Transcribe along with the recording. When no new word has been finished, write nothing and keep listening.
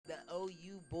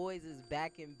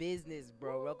back in business,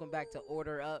 bro. Welcome back to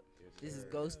Order Up. Yes, This is sir.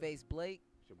 GhostfaceBlake.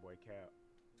 It's your boy Cap.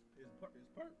 It's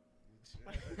Purp.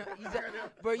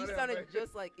 Bro, you sounded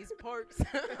just like it's Parks.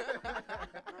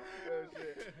 Oh,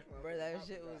 shit. Bro, that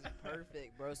shit was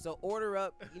perfect, bro. So Order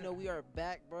Up, you know, we are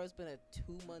back, bro. It's been a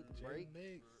 2-month break.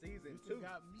 Jmick, Season you 2.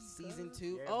 forgot me, Season cuz. 2.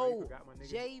 Yeah, bro, you Oh, forgot my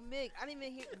nigga. Jmick. I didn't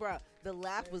even hear, bro. The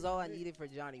laugh was all I needed for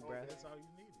Johnny, bro. That's all you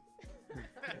needed.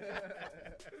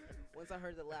 Once I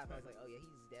heard the laugh, I was like, oh yeah,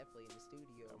 he's definitely in the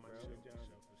studio, Got my bro. shit, Johnny.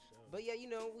 For sure. But yeah, you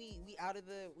know, we out of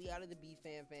the B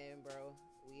fam, bro.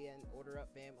 We in Order Up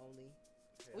fam only,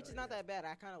 which is not that bad.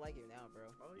 I kind of like it now, bro.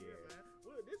 Oh yeah, Yeah. man.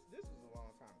 Well, this was a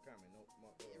long time coming.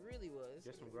 It really was.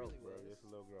 Just some It growth, really bro. was. Just a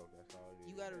little growth. That's all it is.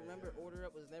 You gotta remember, Order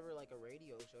Up was never like a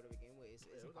radio show to begin with. It's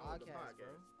a it was always the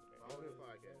podcast, bro. All the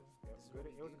podcast. It was good.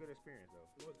 It was a good experience, though.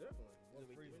 Most definitely. What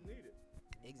we We do. needed.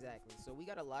 Exactly. So we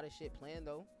got a lot of shit planned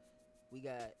though. We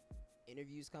got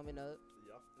interviews coming up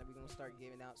Yup. that we're gonna start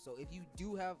giving out. So if you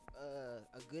do have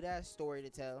a good ass story to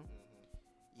tell,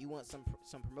 you want some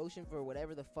promotion for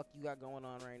whatever the fuck you got going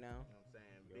on right now. You know what I'm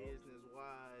saying? Yo. Business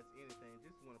wise, anything.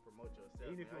 Just want to promote yourself.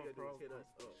 Even Man. if All you're you gotta do is hit pro- us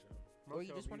up. Or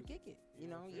you just want to kick it.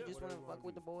 You know, you Yeah, just want to whatever you fuck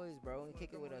with the wanna boys, bro, and Wanna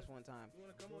kick it come with on? us one time. You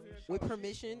want to come on here? and With talk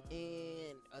permission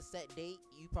and a set date,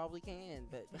 you probably can,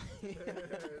 but shit?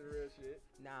 Real shit.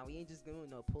 nah, we ain't just doing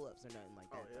no pull-ups or nothing like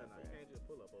Oh that. yeah, though, no, bro. you can't just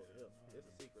pull up over here. It's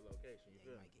a secret location. You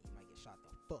Yeah, feel you me? might get shot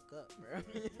the fuck up, bro.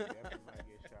 You definitely might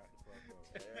get shot the fuck up.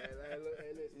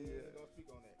 Hey, listen, we ain't gonna speak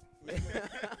on that.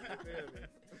 You feel me?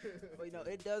 But you know,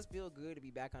 it does feel good to be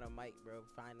back on a mic, bro.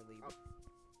 Finally.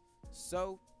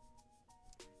 So,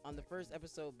 on the first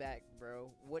episode back, bro,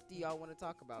 what do y'all want to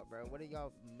talk about, bro? What are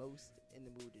y'all most in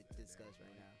the mood to discuss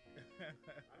right now?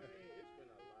 I mean, it's been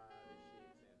a lot of shit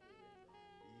since we've been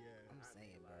gone. Yeah. I'm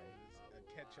saying, bro. It's a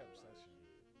catch-up session.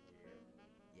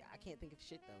 Yeah, I can't think of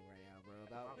shit though right now, bro.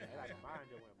 My About mind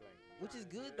just went blank. which is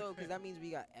good though, because that means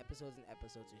we got episodes and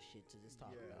episodes of shit to just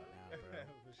talk Yeah. about now, bro.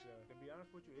 For sure. To be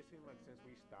honest with you, it seems like since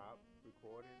we stopped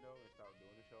recording though and stopped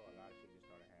doing the show, a lot of shit just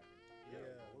started happening. Yeah.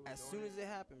 When we was As doing soon it- as it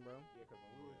happened, bro. Yeah, because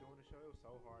when we were doing the show, it was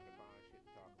so hard to find shit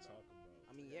to talk about. Talk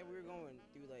about. I mean, yeah, we were going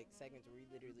through like segments where we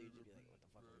literally would just be like, "What the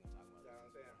fuck are we gonna talk You know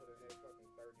about?" what I'm saying? For the next fucking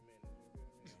 30 minutes. You feel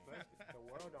me? But the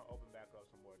world don't open back up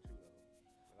some more too though.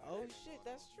 A lot Oh of shit,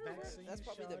 that's true. Bro. Vaccine, That's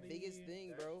probably the shawty. biggest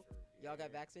thing, bro. Y'all got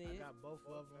I vaccinated? got both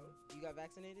of them. You got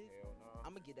vaccinated? Hell no.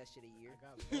 I'm gonna give that shit a I year.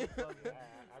 got both of them.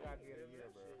 I gotta get a year,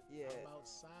 bro. I'm Yeah,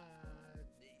 outside.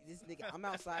 this nigga, I'm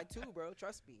outside too, bro.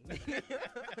 Trust me.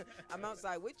 I'm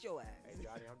outside with your Hey ass.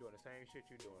 Johnny, I'm doing the same shit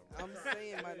you doing, bro. I'm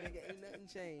saying, my nigga, ain't nothing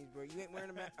changed, bro. You ain't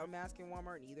wearing a mask in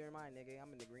Walmart, neither am I, nigga.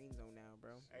 I'm in the green zone now,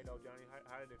 bro. Hey, though, Johnny,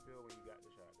 how did it feel when you got the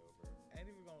shot, though, bro? I ain't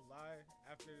even gonna lie.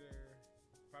 After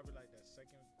probably like that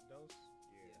second dose,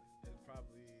 Yeah. it's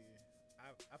probably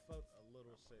I felt a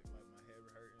little sick, like my head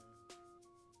hurting.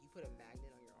 You put a magnet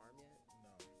on your arm yet?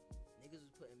 No. Niggas was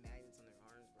putting magnets on their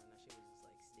arms, bro, and that shit was just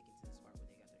like sticking to the spot where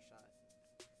they got their shot.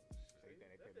 So you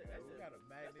think they could That's We that- got a That's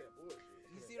magnet. that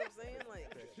bullshit. You see what I'm saying? Like,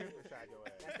 chip inside your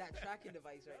ass. that's that tracking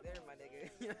device right there, my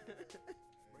nigga.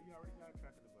 Bro, you already got a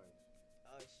tracking device.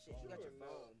 Oh shit, you got your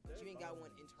phone, but you ain't got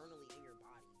one internally in your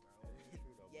body, bro. That is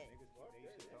true, though. Yeah. Niggas Fuck keep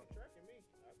that, they shit they on. tracking me.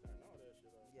 I turned all that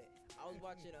shit off. Yeah, I was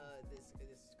watching this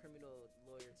criminal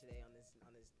lawyer today on this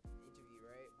interview,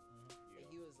 right? Yeah. And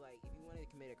he was like, if you wanted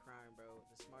to commit a crime, bro,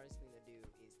 the smartest thing to do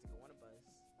is to go on a bus,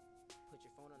 put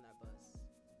your phone on that bus,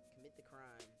 commit the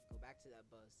crime, go back to that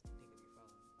bus, and pick up your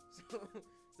phone.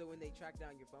 So when they track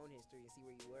down your phone history and see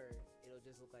where you were, it'll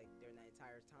just look like during that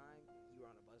entire time you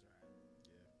were on a bus ride.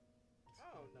 Yeah.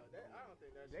 I don't know. I don't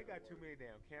think that They shit got would too work. many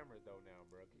damn cameras, though, now,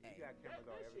 bro. You Hey. got cameras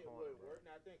on That every shit corner, would bro. work.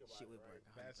 Now think about Shit it, would right? work.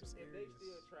 Fast 100%. and If they Furious.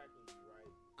 still tracking you,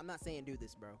 right? I'm not saying do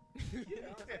this, bro.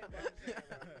 Yeah, I'm saying, but I'm saying,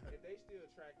 right? If they still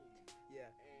tracking you, Yeah,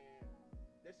 and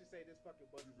let's just say this fucking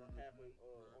bus is on halfway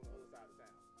on the other side of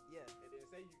town, yeah. and then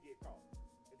say you get caught,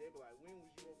 and they be like, when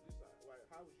was you over this side? Like,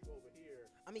 how was you over here?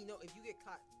 I mean, no, if you get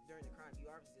caught during the crime,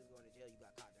 you obviously is going to jail. You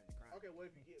got caught during the crime. Okay, well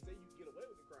if you say you get away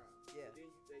with the crime, Yeah. and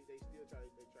then they still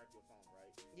they track your phone,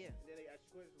 right? Yeah, And then they ask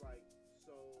you questions like,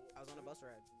 so I was on a bus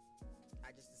ride.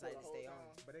 I just decided to stay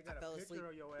on. But they got I fell a picture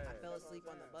asleep. of your ass. I fell That's what asleep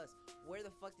I'm on the saying. bus. Where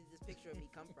the fuck did this picture of me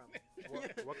come from?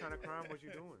 What kind of crime was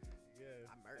you doing?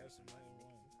 Yeah. I murdered That's the somebody, main nigga.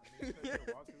 one. I mean, you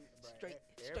could walk through, bro, Straight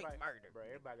everybody- murder. Bro,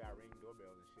 everybody got ring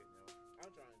doorbells and shit now.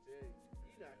 I'm trying to tell you,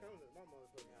 you not coming to my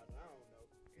motherfucking house. I don't know.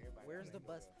 Everybody Where's got the ring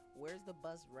bus? doorbells. Where's the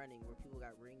bus running where people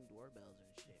got ring doorbells and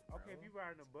shit? Bro? Okay, if you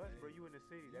riding a bus, bro, you in the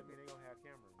city, that mean they gonna have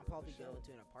cameras. I'm Bro. probably For sure. going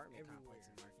to an apartment Everywhere. complex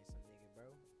and marking some nigga, bro.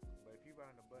 But if you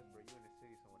riding a bus, bro, you in the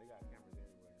city somewhere, they got cameras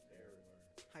everywhere. In the area. Everywhere.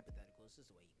 Hypothetical. It's just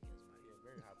the way you can get somebody. Yeah,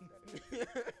 very hypothetical.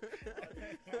 All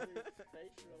this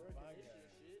facial recognition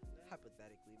shit. Now,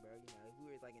 hypothetically, bro. You know, if we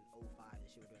were like in 05,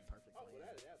 this shit would have been perfect. Oh, plan. well,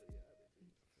 that'd be, yeah.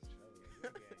 For sure.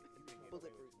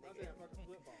 Bulletproof, I'm nigga. saying fucking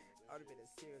flip phone. I would have been a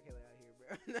serial killer out here, bro.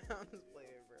 Nah, I'm just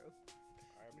playing, bro.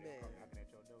 Alright, but Man. I'm knocking at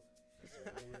your door. It's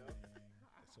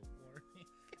a warning.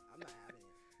 I'm not having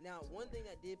it. Now, one thing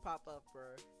that did pop up,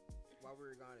 bro, while we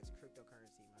were gone is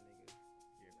cryptocurrency, my nigga.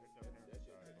 Yeah, cryptocurrency. That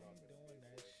shit I is ain't doing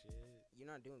that shit. You're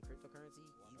not doing cryptocurrency?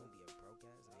 You gonna be a broke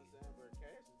ass I'm nigga. saying, bro,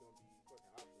 cash is gonna be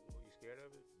fucking obsolete. Well, you scared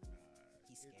of it?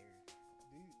 He's scared.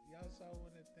 Y'all saw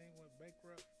when the thing went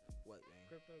bankrupt? What, man?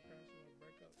 Cryptocurrency went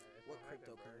bankrupt? What It's not like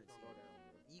that, bro. cryptocurrency? It's gonna go down,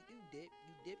 bro. You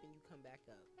dip and you come back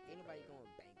up. Ain't nobody going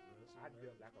bankrupt. I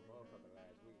dipped like a motherfucker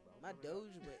last week, bro. My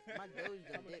Doge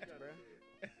done dipped, bro.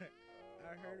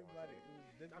 I heard about it. It was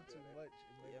dipping too much.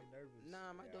 It made Yep. me nervous.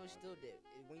 Nah, my Yeah, Doge still dip.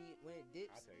 When it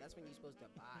dips, I'll tell you that's when what. you're supposed to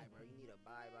buy, bro. You need to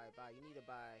buy. You need to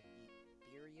buy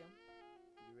Ethereum.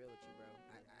 Be real with you, bro.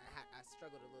 I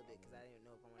struggled a little bit because I didn't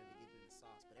know if I wanted to get in the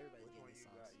sauce, but everybody's Which one getting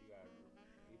you the got? sauce. You got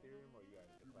Ethereum or you got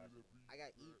the classic? I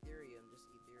got Ethereum, just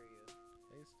Ethereum.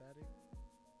 Hey, static.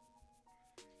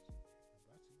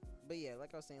 But yeah,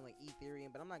 like I was saying, like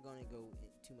Ethereum, but I'm not going to go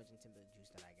too much into the juice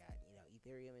that I got. You know,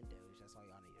 Ethereum and Doge. That's all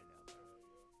y'all need to know, bro.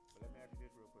 But let me ask you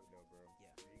this real quick though, bro.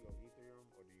 Yeah. Do you go Ethereum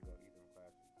or do you go Ethereum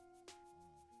Classic?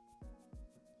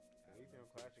 Ethereum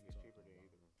Classic is cheaper than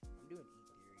Ethereum. I'm doing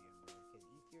Ethereum, bro, because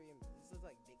Ethereum, this is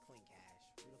like Bitcoin Cash.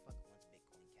 Who the fuck wants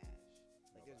Bitcoin Cash?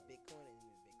 Like, there's Bitcoin and then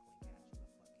there's Bitcoin Cash. Who the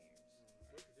fuck cares?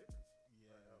 What's the difference?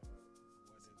 Yeah.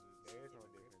 What is it? There is no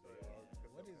difference. They all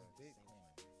What is cryptocurrency. Bitcoin?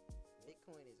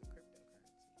 Bitcoin is a cryptocurrency.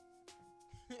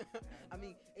 I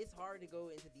mean, it's hard to go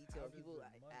into detail. How does People the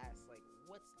money- ask, like,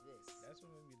 what's this? That's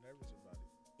what made me nervous about it.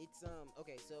 It's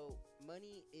okay, so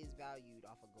money is valued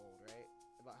off of gold, right?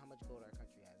 About how much gold our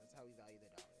country has. That's how we value the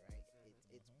dollar, right?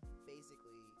 It's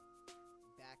basically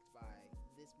backed by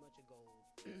this much of gold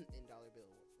in dollar bill,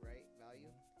 right?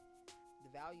 Value. The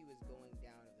value is going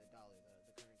down of the dollar,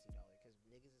 the currency dollar, because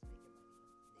niggas is making money.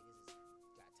 Niggas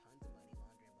is got tons of money,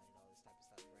 laundering money, and all this type of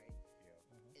stuff, right? Yeah.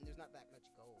 And there's not that much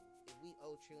gold. If we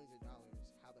owe trillions of dollars,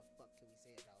 how the fuck can we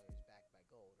say a dollar is backed by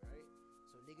gold, right?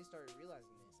 So niggas started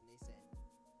realizing this, and they said,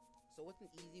 so what's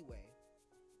an easy way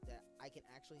that I can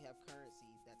actually have currency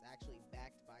that's actually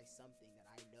backed by something that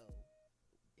I know,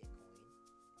 Bitcoin,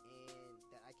 and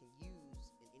that I can use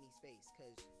in any space?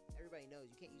 Because everybody knows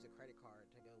you can't use a credit card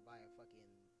to go buy a fucking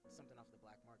something off the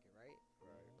black market, right?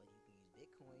 Right. But you can use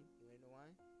Bitcoin. You wanna know why?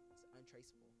 It's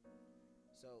untraceable.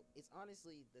 So it's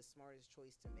honestly the smartest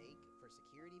choice to make for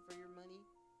security for your money,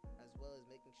 as well as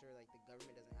making sure like the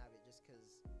government doesn't have it. Just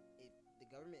because if the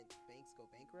government banks go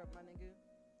bankrupt, my nigga,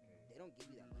 they don't give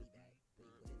you that money back that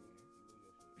you put in there.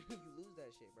 You lose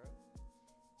that shit, bro.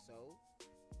 So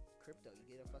crypto, you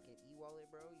get a fucking e-wallet,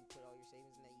 bro. You put all your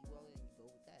savings in that e-wallet and you go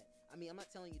with that. I mean, I'm not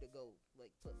telling you to go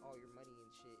like put all your money and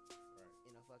shit Right.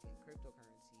 in a fucking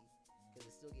cryptocurrency because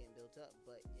it's still getting built up.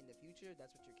 But in the future,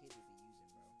 that's what your kids will be using,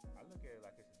 bro. I look at it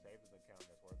like it's a savings account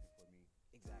that's working for me.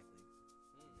 Exactly.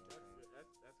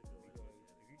 That's a good way to Because look at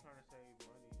it. if you're trying to save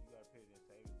money, you gotta put it in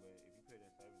savings. But if you put it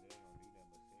in savings, it ain't gonna do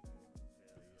nothing but sit there.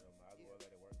 So might as well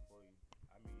let it work for you.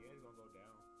 I mean, yeah, it's gonna go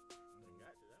down. They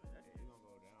got to. I mean, It's gonna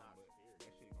go down, Stocks, but period.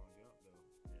 that shit gonna jump though.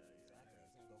 Exactly.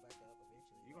 It's gonna go back up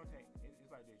eventually. You're gonna take.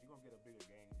 It's like this. You're gonna get a bigger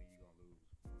gain than you're gonna lose.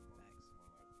 Facts. More likely.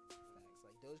 Facts.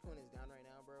 Like Dogecoin is down right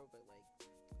now, bro. But like,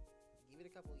 give it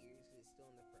a couple of years because it's still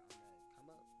on the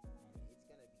come up. It's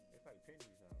gonna be. It's like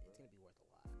pennies now, It's bro. gonna be worth a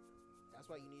lot. That's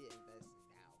why you need to invest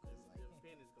now, cause like. Them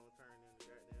pennies gonna turn into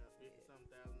goddamn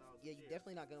 $50,000. Yeah, you're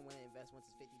definitely not gonna want to invest once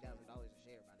it's $50,000 a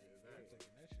share, by the way. I'm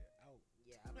taking that shit out.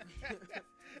 Yeah,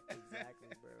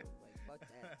 exactly, bro. Like, fuck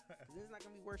that. 'Cause it's not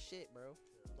gonna be worth shit, bro.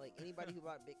 Like anybody who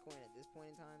bought Bitcoin at this point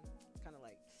in time, it's kind of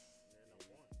like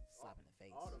slap in the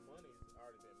face. All the money's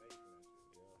already been made for that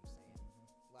shit. You know what I'm saying?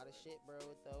 A lot of shit, bro.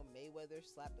 Though Mayweather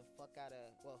slapped the fuck out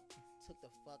of, took the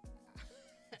fuck.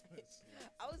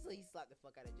 I would say he slapped the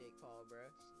fuck out of Jake Paul, bro.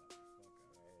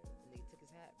 The nigga took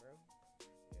his hat, bro.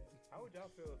 How would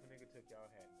y'all feel if a nigga took y'all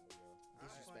hat, though, yo?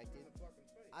 Disrespected. In the fucking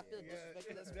face. I feel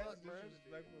disrespected as fuck, bro.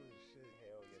 Disrespectful as shit.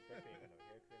 Hell yeah, especially no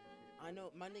haircut and shit. I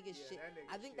know my nigga Yeah, shit. that nigga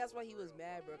I think shit that's why was he was real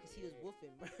mad, bro, fucking because he was yeah.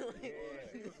 woofing, bro.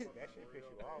 Yeah, that shit piss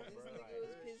you off, This bro. nigga Like,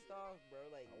 was pissed off, bro.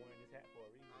 Like, I wanted this hat for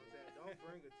a reason. I'm saying, don't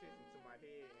bring attention to my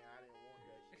head, and I didn't want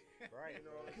that shit. Right, You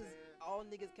know what I'm because saying? all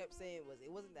niggas kept saying was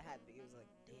it wasn't the hat thing. It was like,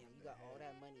 damn, you got all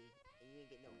that money and you ain't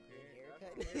get no good Yeah,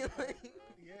 haircut. that's what I'm Like,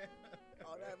 Yeah.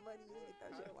 all that money, you didn't get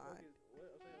that How shit the fuck lined.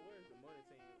 where's the money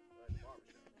team at the barbershop?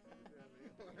 You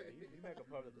feel me? You make a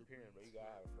public appearance, bro. You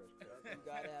gotta have a fresh cut. You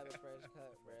gotta have a fresh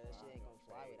cut, bro. That shit ain't gonna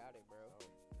fly Fade. without it, bro. No.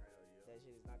 Hell yeah. That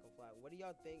shit is not gonna fly. What do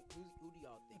y'all think? Who do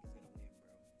y'all think is gonna win,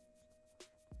 bro?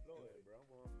 Floyd, bro. I'm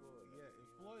going Floyd.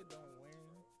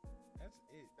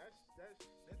 That's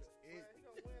it. That's it. Man, he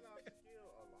gonna win off skill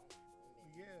alone, bro.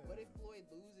 Yeah. What if Floyd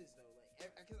loses though?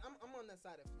 Like, cause I'm on that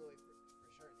side of Floyd for sure,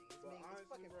 nigga. But It's honestly,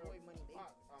 fucking bro, Floyd money, baby.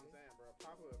 I'm saying, bro,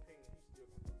 popular opinion, he's still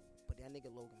gonna fucking win. But that nigga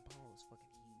Logan Paul is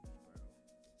fucking huge, bro.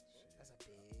 Shit. That's a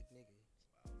big nigga.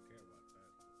 I don't care about that.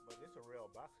 But it's a real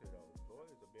boxer though. Floyd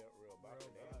is a real boxer.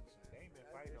 They ain't been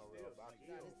fighting no real boxing.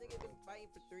 Nah, this nigga been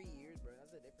fighting for 3 years, bro.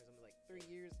 That's the difference. I'm like 3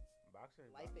 years Boxing.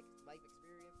 life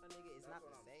experience, my nigga. It's not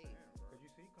the same. Cause you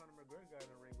see Conor McGregor got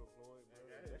in the ring with Floyd, bro.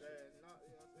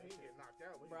 He get knocked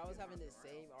out. Bro, I was having this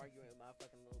same argument with my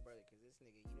fucking little brother, cause this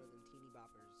nigga, you know them teeny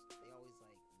boppers, they always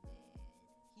like, man.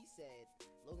 He said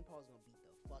Logan Paul's gonna beat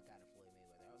the fuck out of Floyd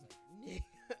Mayweather. I was like,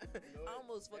 nigga. I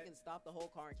almost fucking stopped the whole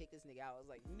car and kicked this nigga out. I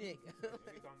was like, nigga.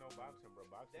 Niggas don't know boxing, bro.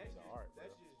 Boxing is the art, bro.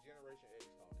 That's just Generation X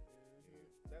talking.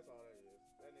 That's all that is.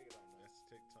 That nigga don't know. That's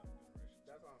TikTok generation.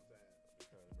 That's all I'm saying.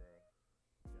 Because, bro,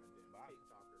 Goddamn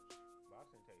TikTokers.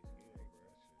 boxing takes skill, bro.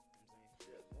 That shit. I'm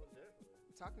saying. Yeah, most definitely.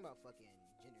 Talking about fucking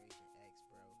Generation X,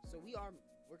 bro. So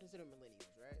we're considered millennials,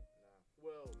 right? Nah.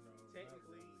 Well, No,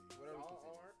 technically, not really. What are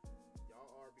we y'all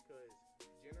are because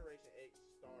Generation X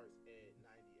starts at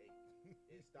 98.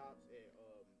 It stops at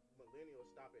millennials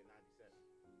stop at 97.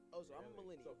 Oh, so I'm a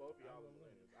millennial. So both of y'all are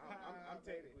millennials. I'm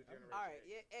technically Generation All right, X.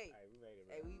 yeah, hey, Hey, we made it,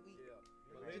 bro. hey, we Yeah.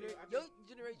 Millennial, I your think-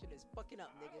 generation is fucking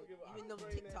up, I nigga. don't give a- I Even don't them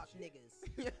claim that TikTok shit. niggas.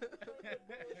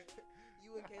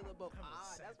 You and Caleb both.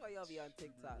 That's why y'all be on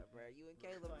TikTok, bro. You and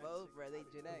Caleb both, bro. They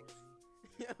Gen X.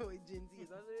 Yo, Gen Z is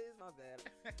what it is. My bad.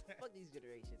 Fuck these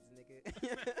generations, nigga.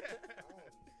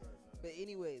 But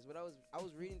anyways, I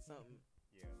was reading something,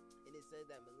 Yeah. and it said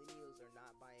that millennials are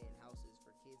not buying houses for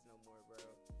kids no more, bro.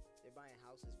 They're buying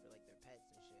houses for like their pets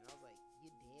and shit. And I was like, you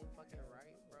damn fucking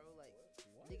right, bro. Like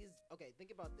niggas. Okay,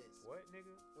 think about this. What, nigga?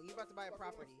 When you're about to buy a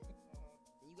property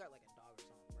and you got like a dog or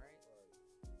something, right?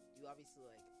 You obviously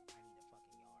like, I need a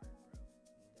fucking yard,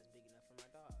 bro. That's big enough for my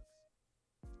dogs.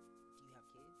 Do you have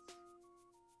kids?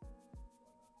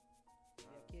 Do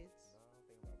you have kids? No, I don't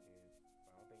think about kids.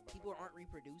 I don't think about People my aren't dog.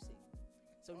 reproducing.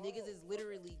 So niggas is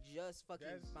literally just fucking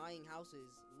That's- buying houses,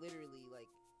 literally like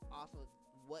off of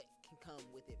what can come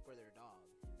with it for their dog.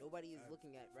 Nobody is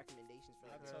looking at recommendations for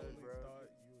I like totally bro. thought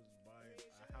you was buying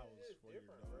a house for your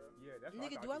dog. Yeah, that's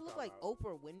Nigga, what do I thought you look was like talking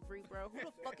Oprah Winfrey, bro? Who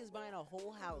the fuck is buying a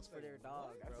whole house for their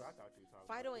dog, about. That's bro? what I thought you was talking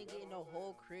Fido about. ain't getting no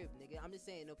whole crib, nigga. I'm just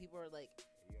saying, no, people are like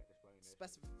You got to explain that.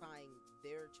 specifying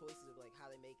their choices of like how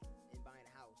they make in buying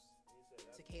a house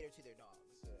to cater to their dogs.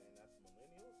 And that's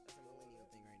millennials. That's a millennial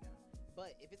thing right now.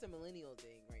 But if it's a millennial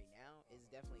thing right now, it's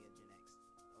definitely a Gen X,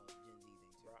 Gen Z thing too.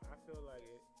 Bro, I feel like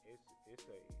it's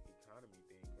a economy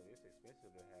thing because it's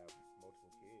expensive to have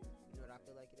multiple kids. You know what I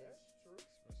feel like it is? That's true.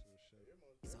 Expensive as shit.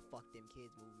 It's a fuck them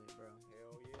kids movement, bro.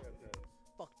 Hell yeah, cause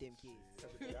Fuck them kids. to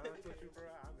be honest with you,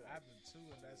 bro, I'm like, I've been two,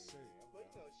 and that's it. But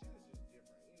you know, shit is just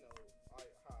different. You know,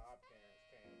 how our parents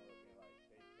came up and like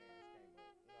they parents came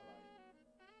up.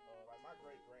 You know, like my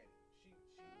great granny, she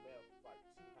left like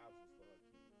 2 houses for her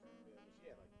kids. You feel me? She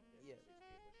had like Yeah. 6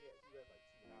 kids, but she left like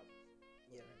 2 houses.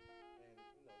 Yeah. And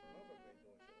you know, motherfuckers ain't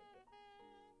doing shit like that.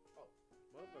 Oh,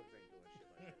 motherfuckers ain't doing shit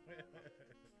like that.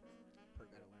 Perk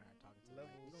gotta learn how to talk to them.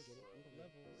 Levels. We gonna get it. We gonna get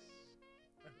Levels.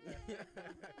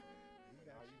 you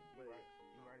got you, you.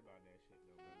 you right about that shit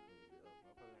though, bro. 'Cause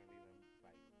motherfuckers ain't leaving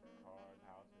like cars,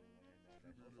 houses, and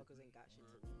Motherfuckers ain't got shit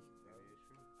to leave. that is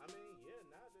true. I mean, yeah,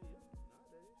 nowadays.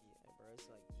 Yeah, bro. It's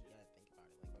like you gotta think about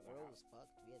it. Like the world was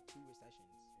fucked. We had 2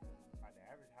 recessions. Like the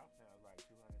average house now is like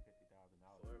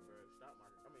 $250,000. So, bro, stock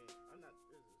market. I mean, I'm not.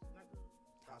 It's not the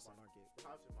Housing market. The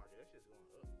housing market. That shit's going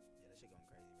up. Yeah, that shit going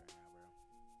crazy right now, bro.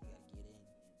 You gotta get in.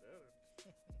 You better.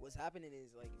 What's happening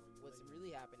is like, what's really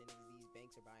happening is these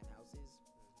banks are buying houses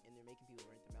and they're making people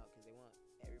rent them out because they want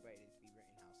everybody to be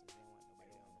renting houses. They don't want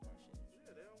nobody to own their shit.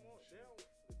 Yeah, they don't want.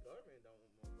 The government don't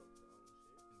want motherfuckers to own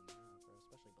shit. Nah, bro.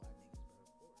 Especially black niggas, bro.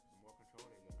 Of course. The more control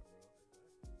they got, bro.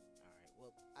 All right.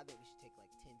 Well, I think we should take like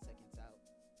 10 seconds out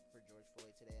for George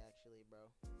Floyd today, actually, bro.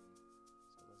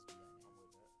 So let's do that now. I'm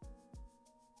with that.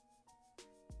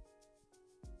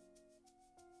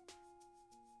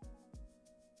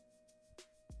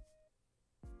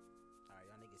 All right,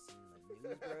 y'all niggas seen the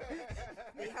news, bro.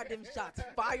 They had them shots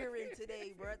firing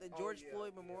today, bro, at the George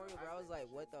Floyd Memorial, bro. I was like,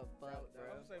 what the fuck, That bro?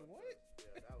 I was like, what?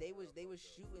 Yeah, They was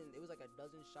shooting. It was like a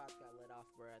dozen shots got let off,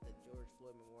 bro, at the George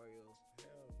Floyd Memorial.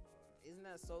 Hell no. Isn't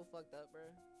that so fucked up, bro?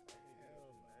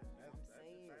 Hell no. I'm saying. That's the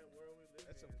same world we live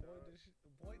That's in. the point of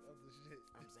the point of the shit.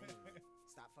 I'm saying,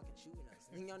 stop fucking shooting us.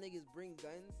 Think y'all niggas bring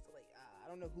guns to like, I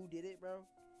don't know who did it, bro.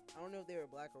 I don't know if they were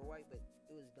black or white, but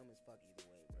it was dumb as fuck either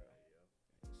way, bro. It was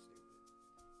stupid.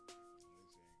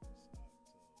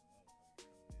 Niggas ain't gonna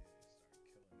stop till motherfuckers come in and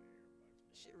start killing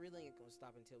everybody. shit really ain't gonna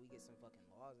stop until we get some fucking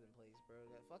laws in place, bro.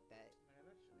 Fuck that. Man,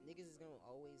 that shit. Niggas is gonna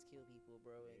always kill people,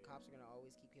 bro, and Yeah. cops are gonna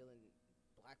always keep killing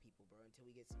black people, bro, until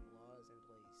we get some laws in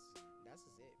place. That's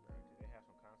just it, bro. Until they have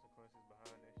some consequences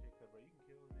behind that shit. Cause bro, you can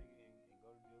kill a nigga and go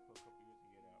to jail for a couple years to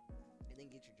get out. And then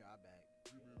get your job back.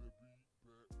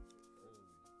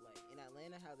 Like in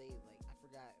Atlanta, how they like I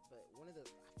forgot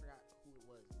who it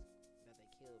was that they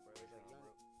killed, bro. It was like young.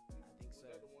 I think Was so.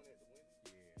 that the one at the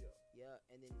Wendy's? Yeah.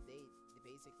 Yeah, and then they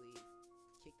basically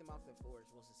kicked them off the force,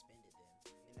 well suspended them,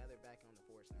 and now they're back on the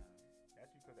force now.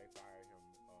 That's because they fired him.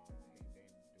 They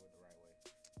didn't do it the right way.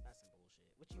 That's some bullshit.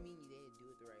 What you mean you didn't do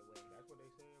it the right way? That's what they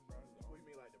said, bro. What do you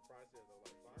mean, like the process of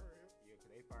like firing him? Yeah,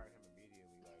 cause they fired him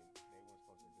immediately. Like they weren't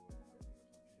supposed to do it early or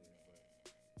some shit. But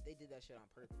They did that shit on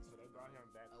purpose. so they brought him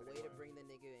back. A so way they to wouldn't- bring the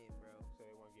nigga in, bro. So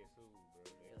they won't get sued, bro.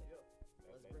 They, Really? Yep.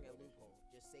 Let's bring a loophole.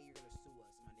 Just say you're gonna sue us,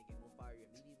 my nigga. We'll fire you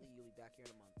immediately. You'll be back here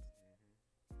in a month.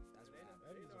 That's what They happened.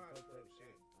 That they is know some how to fucked play up the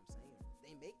shit. game. I'm saying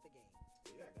they make the game.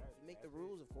 Yeah, You make the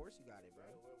rules, of course you got it, bro.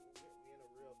 Right, we in a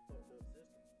real fucked up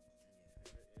system.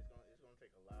 Yeah. And it's gonna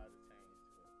take a lot of change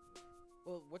to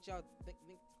Well, what y'all think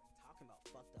talking about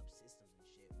fucked up systems and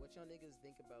shit? What y'all niggas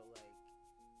think about like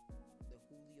the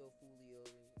Julio,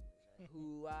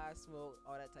 who I smoke,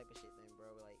 all that type of shit, then,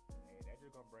 bro? Like, Hey, that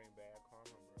just gonna bring bad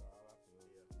karma, bro. All I feel.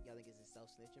 Yeah. y'all think it's self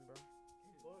snitching, bro?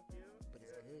 Fuck yeah. But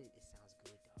it's Yeah. good. It sounds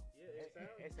good though. Yeah, it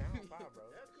sounds. It sounds fire, bro.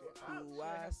 That's Shit cool. fire. Who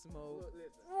I smoke, Look,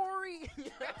 listen. Rory.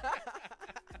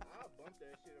 I'll bump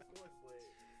that shit, of course, but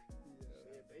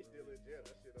shit, they still in jail.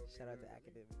 That shit don't mean Shout out to nothing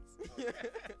academics.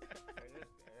 Hey,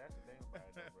 that's the thing about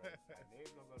it, though, bro. Like,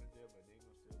 niggas gonna go to jail, but they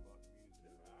gonna still bump the music.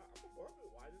 me. I'm a bump it.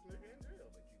 Why this nigga in jail?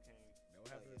 But you can't. That what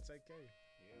happened to TK?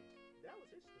 Yeah. That was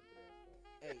his stupid ass fault.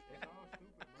 Hey, It's all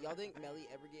stupid, bro. y'all think Melly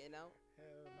ever getting out?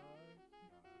 Hell no.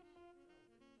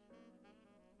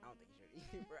 I don't think he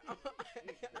should either, bro.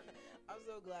 I'm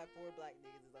so glad 4 black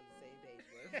niggas is on the same page,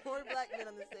 bro. 4 black men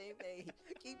on the same page.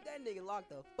 Keep that nigga locked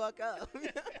the fuck up.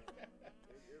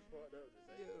 It's fucked up to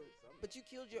say Yo, something. but you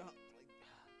killed your,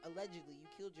 allegedly, you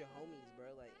killed your homies, bro.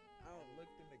 Like, I I don't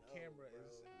looked in the Oh, camera. bro.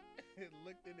 It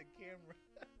looked in the camera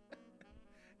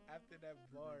after that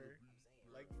bar,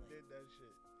 like he did that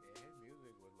shit. Yeah, his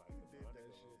music was like He did demonic that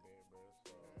a little shit. bit, bro.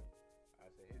 So I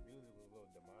said his music was a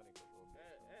little demonic a little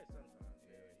bit. So. Sometimes,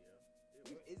 Yeah.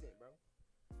 yeah. It isn't, bro.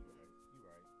 You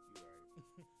right.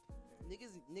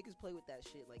 Niggas play with that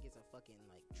shit like it's a fucking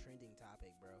like trending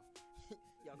topic, bro.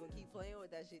 Y'all gonna keep playing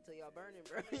with that shit till y'all burning,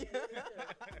 bro.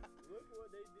 Look what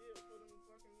they did for them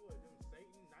fucking them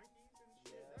Satan Nikes and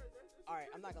shit. Yeah. That's All right,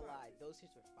 I'm not gonna lie, those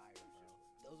shits were fire,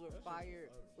 bro. Those were That shit was fire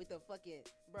ugly. with the fucking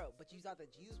bro. But you thought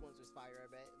the Jesus ones was fire, I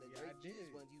bet. The Yeah, I Drake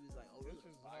Jesus did. ones, you was like, oh, Those those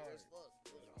are was fire hard. as fuck.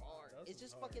 Those are hard. Those It's was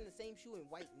just hard. fucking the same shoe in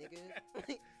white, nigga.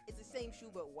 It's the same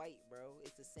shoe but white, bro.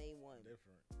 It's the same one.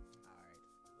 Different. All right.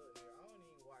 Look, nigga, I don't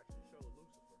even watch the show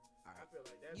Lucifer. All I right. feel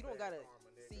like that's You don't bad gotta karma,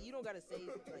 nigga. see. You don't gotta say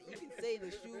like you can say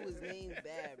the shoe was named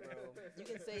bad, bro. You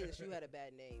can say the shoe had a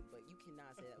bad name, but you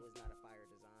cannot say that was not a fire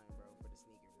design, bro, for the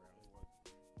sneaker, bro.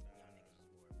 Y'all niggas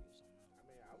was bored or something. I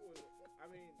mean, I would. I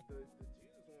mean, the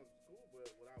Jesus one's cool, but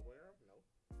would I wear them? No.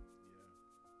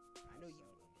 Yeah. I know you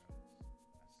sell would, them bro.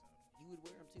 shits. You would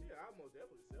wear them too. Yeah, I most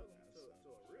definitely sell them Yeah, I to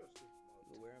sell a real stupid You motherfucker.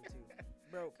 would wear them too,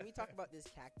 bro. Can we talk about this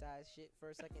cacti shit for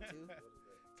a second too? What is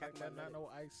that? Talking Cacti about not no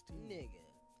iced tea. Nigga,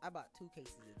 I bought 2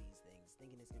 cases of these things,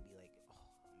 thinking it's gonna be like, oh,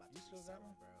 I'm about to You still resell got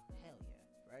them, bro. Hell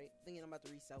yeah, right? Thinking I'm about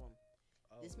to resell them.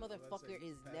 Oh, This I was about to motherfucker say,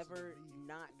 is pass never the lead.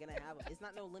 not gonna have them. It's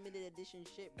not no limited edition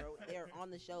shit, bro. They are on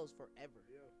the shelves forever.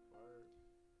 Yeah, word.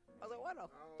 I was like, what the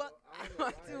I don't fuck? know- I'm I don't know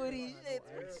not why doing these everybody shit.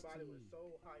 know Everybody was tea. so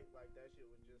hyped, like that shit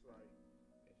was just like.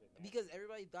 Because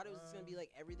everybody thought it was just gonna be like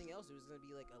everything else. It was gonna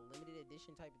be like a limited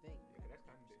edition type of thing. Yeah, 'cause that's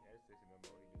kind of that's just a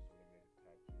memory, just limited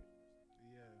type shit.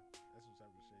 Yeah, that's some type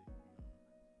of shit.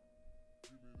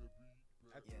 You know.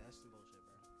 Yeah, that's some bullshit,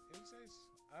 bro. It says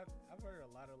I've heard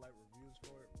a lot of like reviews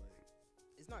for it, but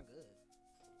It's not good.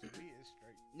 to me it's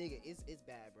straight. Nigga, it's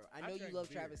bad, bro. I I know you drink love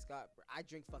beer. Travis Scott, bro. I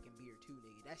drink fucking beer too,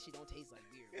 nigga. That shit don't taste like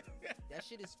beer, bro. That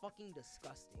shit is fucking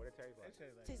disgusting. What it tastes like? That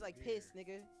shit Tastes like beer. piss,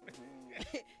 nigga.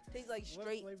 Tastes like What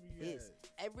straight flavor you piss.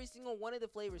 had? Every single one of the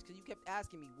flavors, because you kept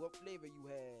asking me what flavor you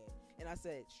had. And I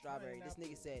said strawberry. This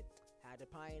nigga said, had the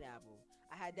pineapple.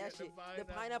 I had that Yeah, shit. the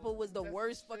The pineapple was the That's the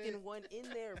worst shit. fucking one in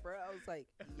there, bro. I was like,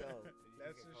 yo, Did you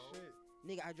That's get the cold? shit.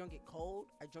 nigga, I drunk it cold.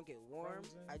 I drunk it warm.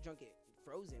 Frozen. I drunk it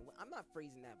frozen. I'm not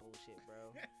freezing that bullshit,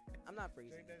 bro. I'm not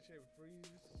freezing Drink it. that shit freeze.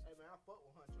 Hey man, I fuck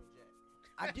with Huncho Jack.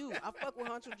 I do. I fuck with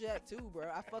Honcho Jack too, bro.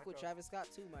 I fuck with Travis Scott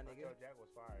too, my nigga. Huncho Jack was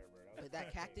fire, bro. That was But that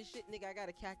fire. cactus shit, nigga, I got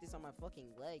a cactus on my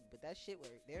fucking leg. But that shit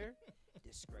right there,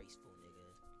 disgraceful, nigga.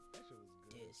 That shit was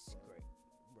good. Disgrace,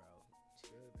 bro.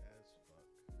 Good as fuck.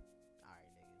 Alright,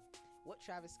 What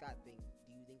Travis Scott thing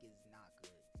do you think is not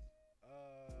good?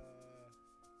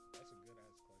 That's a good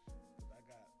ass question. Cause I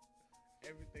got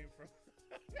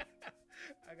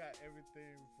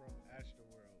everything from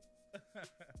Astroworld.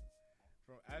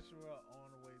 From Astroworld on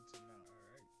the way to now. All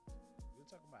right, we're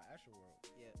talking about Astroworld.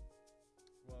 Yeah.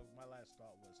 Well, my last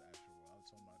thought was Astroworld. I was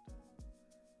talking about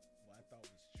what I thought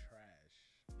was trash.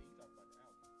 Yeah, you talking about the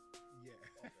album. Yeah.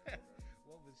 Okay.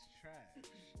 What was trash?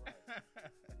 Right.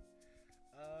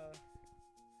 Oh,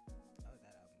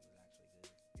 that album was actually good.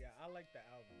 Yeah, I like the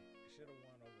album. It should have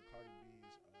won over Cardi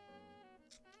B's.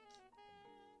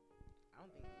 I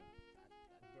don't think.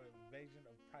 But Invasion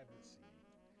of Privacy.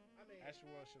 I mean,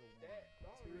 Astroworld should have won. that. The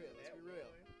Let's only be real, reason let's that be real.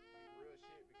 won, real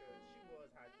shit, because she was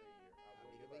hyped that year. I How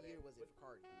will big give of a her year that. was it for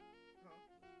Cardi? Huh?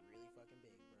 It was really fucking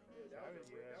big, bro. Yeah, that was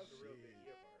a real Shit. big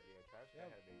year for her. Yeah, Travis Scott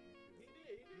had a big year too. He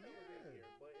did have a big year,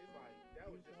 but it's like that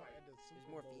was just like at the There's Super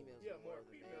more Bowl. females. yeah, than more than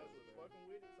females males, was bro. fucking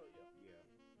with it, so yeah.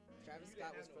 Yeah. Travis You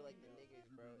Scott didn't was have for no like the females. niggas,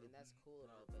 bro, and that's cool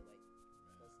and all, but like,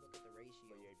 let's look at the ratio.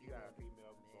 But yeah, if you got a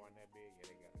female Man. going that big, yeah,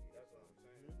 they gotta get That's that. what I'm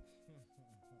saying.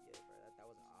 Yeah, bro, that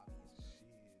wasn't obvious.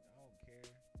 Shit, I don't care.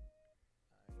 Alright.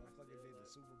 Motherfucker did the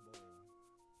Super Bowl.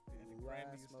 And the Ooh, I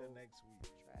Grammys the smoke. next week.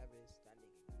 Travis, that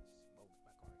nigga got smoked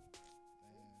by Cardi.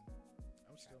 Damn.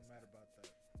 I'm still Travis mad Scott. about that.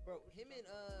 Bro, him and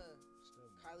Still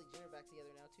mad. Kylie Jenner back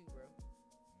together now too, bro.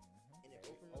 Mhm. In an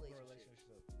Yeah, open Open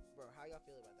relationship. relationship. Bro, how y'all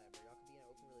feel about that, bro? Y'all could be in an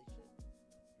open relationship.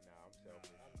 Nah, I'm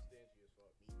selfish. I'm stingy as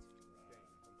fuck. Me too. You can't.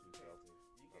 I'm too selfish.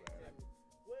 You My can't bad. tell me.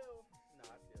 Well, no,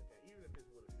 I still can't. Even if it's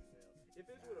with a female. If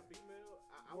it's with a female,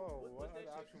 Whoa, what's what that other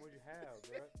shit? option would you have,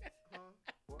 bro? Huh?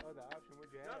 What other option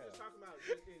would you No, I'm have? just talking about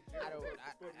just in general. I don't.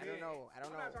 for I men. don't know. I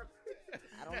don't I'm not know. talking-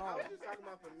 I don't I know. was just talking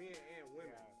about for men and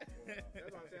women. Yeah.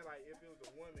 That's what I'm saying. Like, if it was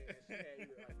a woman and she had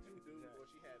either like two dudes or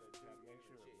she had a dude Gotta make and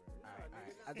sure, shit. bro. All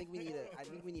right. I think we need to. I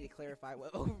think we need to clarify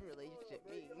what open relationship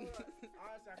means.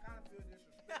 Honestly, I kind of feel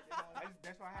disrespected, homie.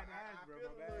 That's why I had to ask, I bro.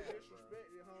 feel My a bad, little bro.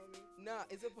 disrespected, homie. Nah,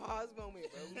 it's a pause moment,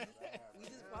 bro. We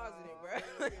just pausing it, bro.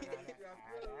 I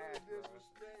feel a little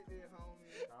disrespected, homie.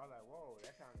 I was like, whoa,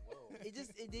 that sounded whoa.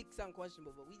 It did sound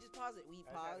questionable, but we just pause it. We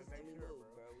I pause had to and we make sure, move,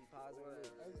 bro. bro. We pause and we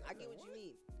move. Whatever. I get what you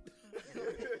mean.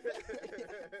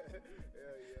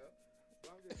 Hell yeah. But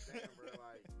I'm just saying, bro,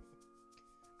 like,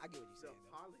 I get what you're the saying,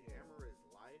 though. polyamorous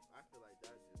life, I feel like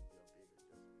that's just a big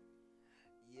adjustment.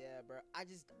 Yeah, bro.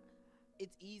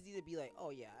 It's easy to be like,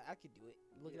 oh yeah, I could do it,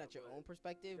 looking Yeah, at your but own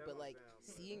perspective, that's but what I'm like saying,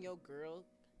 but- seeing your girl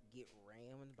get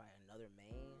rammed by another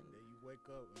man. Then you wake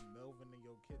up and Melvin in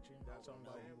your kitchen. That's talking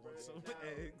what about I'm you saying, want bro. some Now,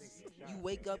 eggs. nigga, You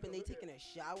wake up and they taking a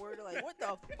shower. They're like, what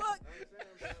the fuck? I'm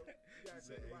saying, bro, you gotta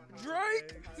Say, think about how-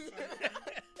 Drake!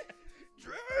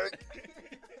 Drake!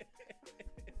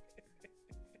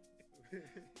 You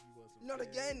want some Not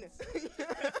eggs? again.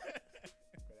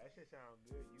 But that shit sound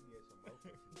good. You get some more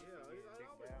pussy. Yeah, You it get always dick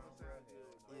gonna down, sound bro.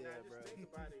 good. But Yeah, now bro. just think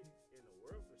about it in the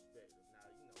world perspective. Now,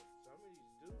 you know, some of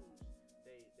these dudes,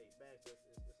 they back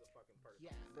it's a fucking person.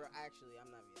 Yeah, bro. Actually,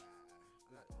 I'm not gonna hold you. Pause.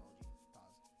 I'm not gonna hold you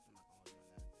on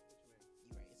that. What you mean?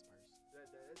 You right. It's purse.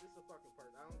 That's just a fucking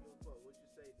purse. I don't give a fuck what you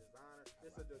say, designer.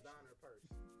 It's a designer purse.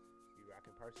 You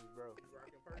rocking purses, bro. You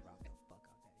rocking I purse? rock the fuck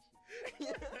out that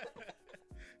shit.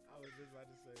 I was just about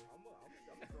to say. I'm a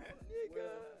grown Nigga.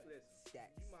 Well, listen,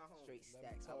 Stacks. you my homie. Straight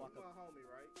stacks. I You walk up. my homie,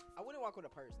 right? I wouldn't walk with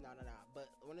a purse. Nah. But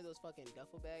one of those fucking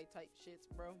duffel bag type shits,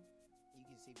 bro. You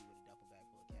can see me with a duffel bag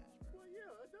full of cash, bro. Well, yeah,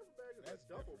 a duffel bag is That's a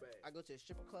duffel different. bag. I go to a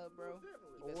stripper club, bro. Most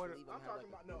definitely. You best Or believe I'm gonna have, talking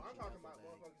like, about a I'm Gucci talking duffel about bag.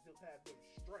 motherfuckers still have them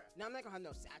strapped. No, I'm not gonna have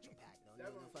no satchel pack though.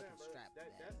 That's No what I'm fucking saying, bro. strap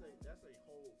bag. That's a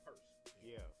whole purse.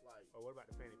 Yeah. Like, Or what about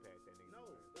the fanny pack that nigga? no,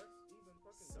 wearing? that's even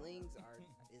fucking Slings are.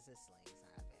 It's a sling. It's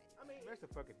not a fanny. I mean, That's a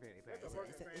fucking fanny pack. That's It's a a,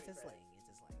 fucking it's a, it's a fanny pack. sling. It's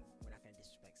a sling. We're not gonna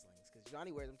disrespect slings because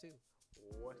Johnny wears them too.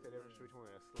 What's the difference between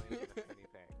a sling and a fanny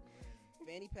pack?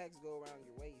 Fanny packs go around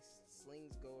your waist.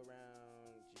 Slings go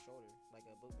around your shoulder like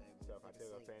a book bag. So if I like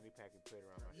take a sling. fanny pack and put it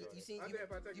around my You shoulder. seen I you, think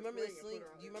if I take you a remember the sling sling? and put it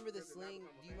on Do you remember the does it not sling?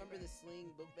 become a Do you remember fanny the sling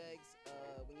book bags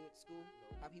when you went to school?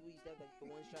 How people used to have like the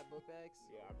one strap book bags?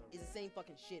 Yeah, I remember. It's the same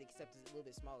fucking shit except it's a little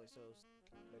bit smaller. So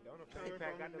But don't a Coming fanny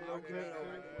pack from got the the little nigga Argument that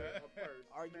over. got a purse.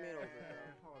 Argument Man. over,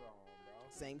 bro. Hold on, bro.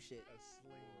 same shit. A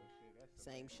sling. Bullshit. That's the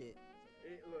Same shit.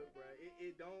 Look, bro,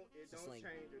 it don't It's a sling.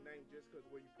 change the name just because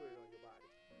where you put it on your body.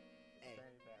 Hey,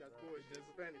 fanny pack, That's bro. bullshit. It's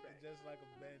a fanny pack. It's just like a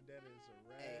bandana. It's a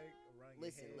rag Hey, around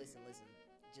listen, your head. listen.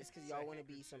 Just because y'all want to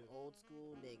be some Handkerchief. old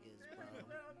school niggas,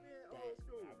 bro. Old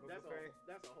school. Nah,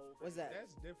 That's a whole. What's that?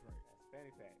 That's different. That's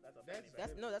fanny pack. That's a That's- fanny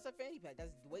pack. That's a fanny pack.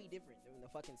 That's way different than the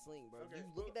fucking sling, bro. Okay,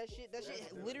 You look at that shit. That that's shit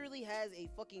different. literally has a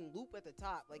fucking loop at the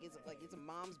top, like it's a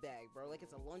mom's bag, bro. Like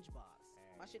it's a lunchbox.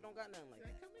 My shit don't got nothing like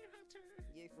that. Come here, Hunter.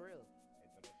 Yeah, for real. They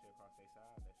throw that shit across their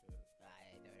side. That shit.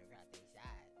 I ain't never got this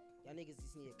side. Y'all Y'all niggas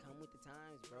just need to come with the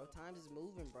times, bro. Times is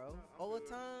moving, bro. Nah, I'm All the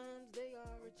good. times they are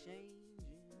I'm good. changing.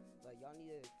 Like y'all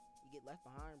need to, you get left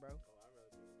behind, bro. Oh, I'd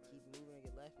rather be in Keep pain. moving and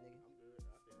get left, nigga.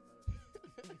 I'm good.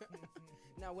 I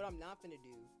think Now what I'm not finna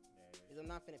do Yeah. is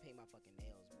I'm not finna paint my fucking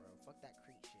nails, bro. Fuck that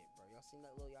creep shit, bro. Y'all seen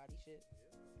that Lil Yachty shit?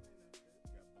 Yeah, I seen that shit.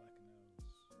 Got black nails.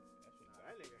 That shit Nah,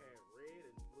 that nigga had red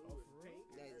and blue Oh, and for real? pink.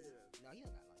 Yeah, and no, he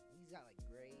don't got like he's got like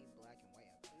gray, black, and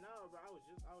white. No, but I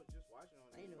was just watching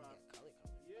on. I didn't know he had color.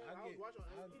 Yeah, I I was get- watching.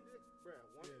 I- He did, bruh.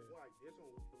 One Yeah. like this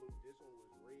one was blue, this one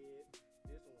was red,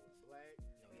 this one was black.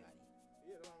 No Yachty.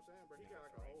 Yeah, that's what I'm saying, bro. He got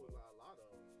like a whole lot of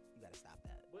them. You gotta stop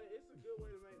that. But it's a good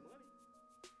way to make money.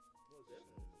 Most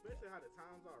definitely. Especially how the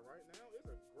times are right now. It's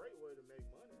a great way to make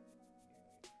money.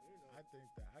 You know. I think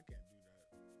that I can't do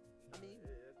that. I mean-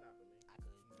 it's not for me. I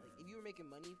could. Like, if you were making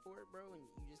money for it, bro, and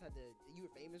you just had to, you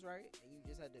were famous, right? And you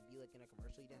just had to be like in a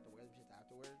commercial, you didn't have to wear them shit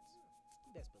afterwards.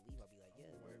 You best believe I'll be like, yeah,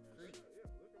 I'm wearing that great. shit. Yeah,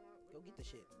 look at my. Go get the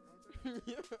shit.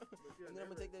 You know what I'm saying? But And then I'm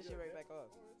gonna take that shit right back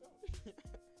off. Oh, it's up.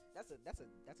 That's a If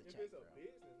check, it's a bro.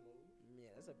 business move,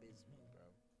 Yeah, that's a business move, bro.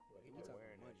 But he We was talking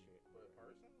wearing that money. shit. but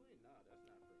personally, nah, that's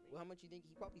not for me. Well, how much you think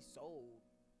he probably sold?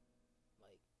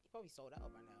 Like, he probably sold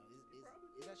out by now.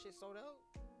 Is that shit sold out?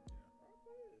 Probably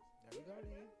is. There we go,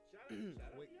 nigga. Shout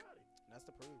out Quick. to Yachty. That's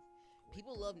the proof.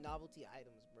 People love novelty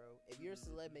items, bro. If you're a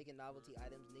celeb making novelty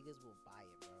items, niggas will buy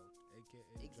it, bro. AKA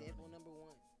Example Johnny. number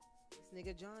one. This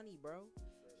nigga Johnny, bro.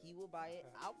 He will buy it.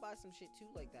 I'll buy some shit too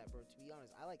like that, bro. To be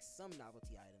honest, I like some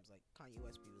novelty items. Like Kanye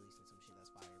West be releasing some shit that's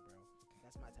fire, bro.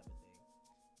 That's my type of thing.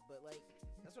 But like,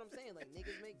 that's what I'm saying. Like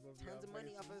niggas make Love tons of y'all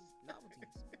money off of faces.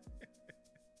 novelties.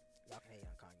 Y'all can hate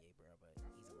on Kanye, bro, but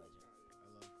he's a legend. I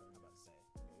love I'm Kanye. about to say.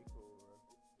 Yeah, he cool, bro.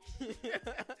 Nigga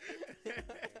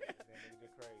That nigga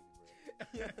crazy, bro.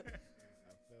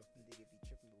 I felt it. be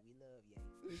tripping, but we love Yang.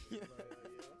 Yeah.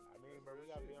 I mean, bro, we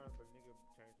gotta be honest, but nigga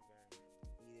changed the game.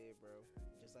 Yeah, bro.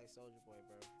 Just like Soldier Boy,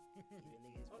 bro. Give a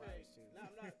nigga his Okay, flowers too. now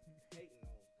I'm not hating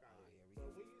on Kanye, here we but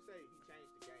go. when you say he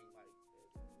changed the game, like,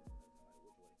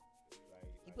 which way?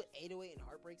 He put 808 and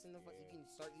heartbreaks in the fuck. You Yeah. can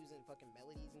start using fucking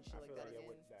melodies and shit I like feel that like it again.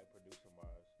 went like producing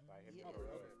wise. Like him Yeah. and Okay,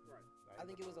 Purp, okay, right. like I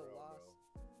think him it was a and Purp, loss.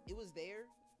 bro. It was there,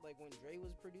 like when Dre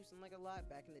was producing like a lot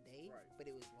back in the day, Right. but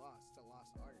it was lost. It's a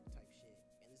lost art type shit.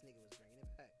 And this nigga was bringing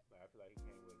it back. Like, I feel like he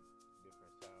came with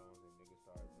different sounds and niggas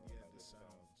started doing Yeah, like the different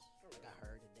sounds. Like I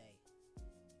heard today.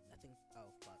 Nothing. Oh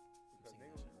fuck. I'm Because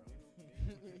singing niggas, that shit wrong.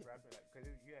 niggas was just rapping like, cause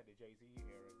you had the Jay-Z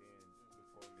era then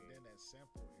before And then. then that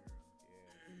sample era.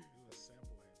 Yeah. It was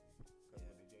sample heavy. Cause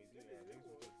with the Jay-Z Yeah, era, it niggas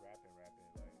was was. just rapping. Like,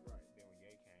 Right. then when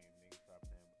Ye came, niggas started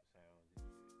playing with the sounds and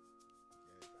shit.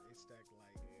 Yeah, they stacked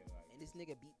like Yeah, like. And this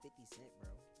nigga beat 50 Cent,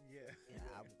 bro, yeah. in an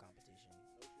album competition.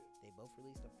 No shit. They both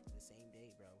released the same day,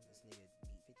 bro. This nigga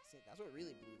beat 50 Cent. That's what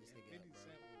really blew this And nigga 50 up, bro.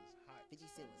 Cent was hot. 50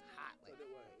 Cent was hot, So like, that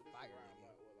what? like This fire, around nigga.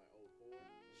 like 04?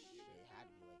 Shit, it had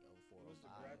to be like 04, It was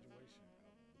the 05. graduation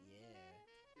album. Yeah.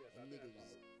 Yeah, so Them I think niggas about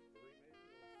was- 03 maybe.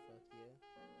 Fuck yeah.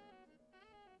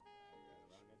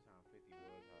 Around that time, 50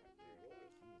 was hot. Yeah.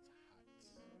 He was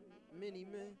hot. Mini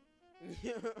man.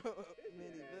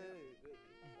 Mini man.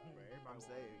 Bro, everybody I'm wanna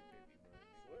saying. be 50, bro.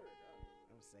 Swear to God.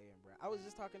 I'm saying, bro. I was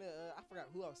just talking to, I forgot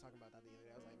who I was talking about that the other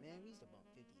day. I was like, man, we used to bump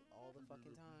 50 all the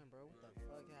fucking time, bro. What the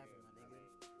fuck happened, my I nigga? mean,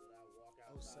 would I walk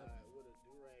 07. outside with a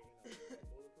do-rag and a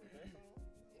bulletproof vest on?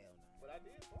 Hell no. But I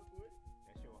did fuck with it.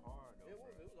 That shit was hard, though, It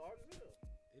was, bro. it was hard as hell.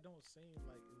 It don't seem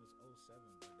like it was 07,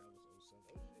 but that was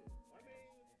 07. Oh shit. I mean,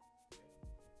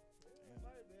 yeah, it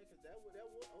might have been, cause that was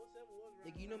 07 was around.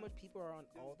 Nigga, you know how much people are on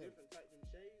them all the different type them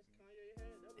shades Kanye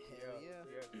had. That was Hell yeah.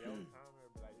 Yeah, that was time,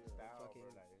 like, the style, fucking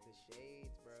bro. Like, the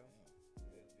shades, bro.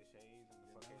 the shades and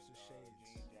the Yeah, fucking that was the shades.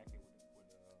 jean jacket with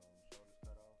shoulders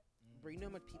cut off. Bro, you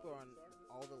know how much people are on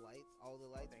all the lights,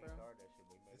 I think he bro? started that shit,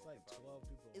 but he made It's that like shit popular.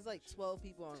 12 people. It's on like that shit. 12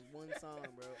 people on one song,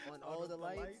 bro. On Oh, all the the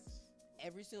lights.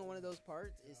 Every single one of those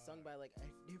parts is sung God. by like a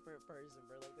different person,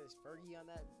 bro. Like there's Fergie on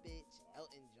that bitch,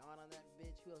 Elton John on that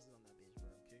bitch. Who else is on that bitch,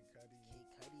 bro? Kid Cudi. Kid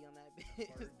Cudi on that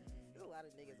bitch. Fergie. There's a lot of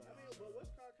niggas on I that. mean, but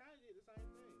what's called Kanye did the same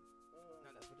thing.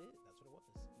 No, that's what it is. That's what it was.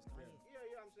 It was Kanye.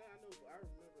 Yeah, I'm saying I know. But I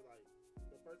remember like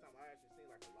the first time I actually seen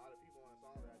like a lot of people on a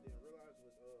song that I didn't realize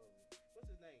was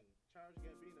what's his name? Charles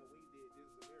Gambino when he did This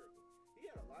Is America. He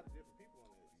had a lot of different people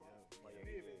on that song. Yeah. Like, Yeah, you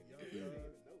he didn't did. even, you didn't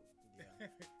even know. Yeah.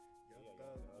 Young Yeah,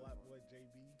 Thug, yeah, Black yeah. Boy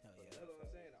JB. Hell But yeah. that's what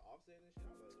I'm saying. The offset and shit.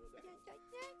 I was like, well, that's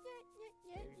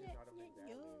Yeah, he just tried to make that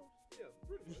live. yeah,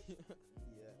 pretty much.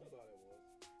 Yeah. That's all that was.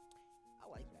 I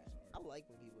like that. I like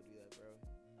when people do that, bro.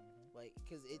 Mm-hmm. Like,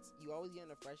 cause it's you always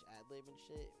getting a fresh ad lib and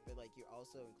shit, but like you're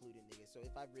also including niggas. So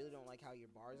if I really don't like how your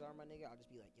bars are, my nigga, I'll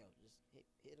just be like, yo, just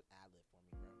hit ad lib for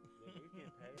me, bro. Yeah, he's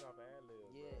getting paid off ad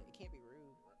libs. Yeah, it can't be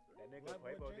rude. That nigga Black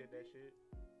Boy Quavo JB? did that shit.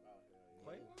 Oh,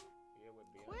 hell yeah. Quavo?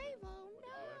 Quavo, With the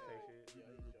no. Beyonce shit. Yeah,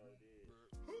 he sure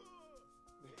did.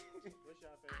 What's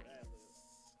your favorite ad-lib?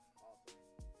 Awesome.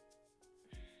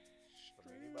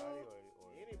 From anybody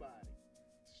or Anybody.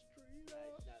 Street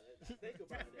Like, up. now, let's think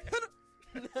about that.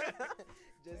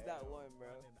 Just that one,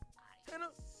 bro.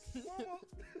 Mama.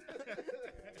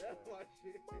 That's my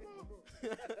shit. Mama.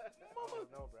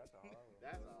 No, bro, that's a hard one.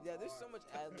 That's all. Yeah, there's so much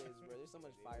ad libs, bro. There's so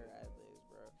much fire ad libs,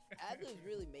 bro. Ad libs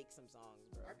really make some songs,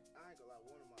 bro. I ain't gonna lie,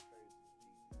 one of my favorites is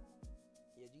Jeezy.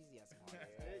 Yeah, Jeezy has some hard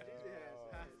Yeah, ads. Jeezy has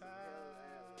some hell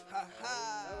ad-libs. Ha ha.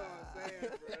 That's what I'm saying,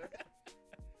 bro.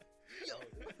 Yo.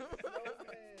 Oh,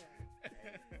 man.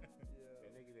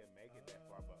 That nigga didn't make it that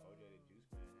far, but OJ the Juice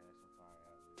Man had some fire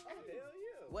ad-libs. Oh, hell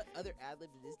yeah. What other ad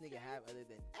lib did this nigga have other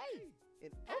than hey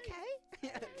and okay?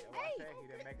 Hey, that's what I'm saying. He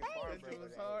didn't make it far, That bro. shit but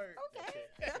was hey, hard. Okay.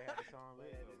 They had the song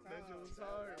lit. At the though. That time, shit was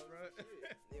hard, that bro. was the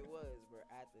shit. It was, bro,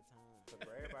 at the time. So,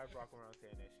 bro, everybody walking around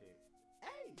saying that shit.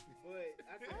 Hey, but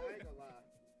I ain't gonna lie.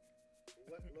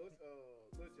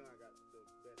 Lil Jon got the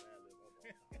best ad-lib of all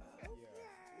time.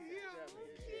 Yeah.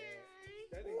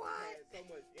 That nigga had so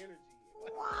much energy.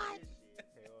 What?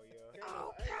 Hell yeah.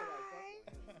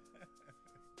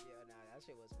 Yeah, nah, that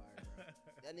shit was fire, bro.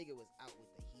 That nigga was out with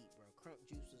the heat, bro. Crunk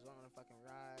Juice was on a fucking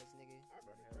rise, nigga. I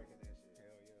remember drinking that shit.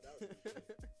 Hell yeah. That was the shit.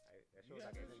 Hey, that shit was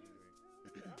like energy drink.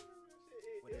 I remember that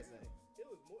shit. What they say? It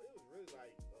was really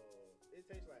like, it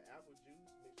tastes like apple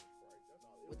juice mixed with Sprite. That's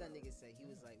all. What that nigga say? He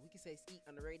was like, we can say skeet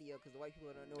on the radio because the white people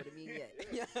don't know what it mean yet.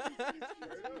 Yeah.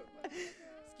 Straight up.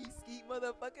 Skeet, skeet,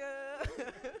 motherfucker.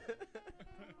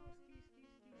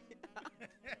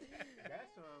 That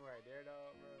song right there,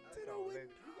 dog, bro. I To the know, wind.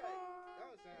 you got, I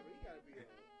was saying, but you gotta be a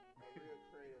real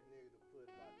creative nigga to put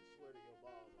like the sweat of your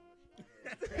balls on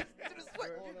To the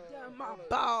sweat down my on a-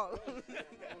 balls. on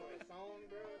a song,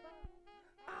 bro.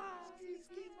 Ah, skeet,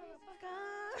 skeet,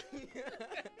 motherfucker.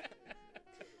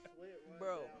 Sweat run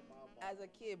Bro, down my balls. As a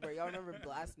kid, bro, y'all remember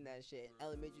blasting that shit in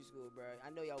elementary school, bro. I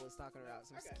know y'all was talking about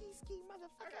some I got- ski ski I got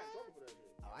motherfucker. in trouble for that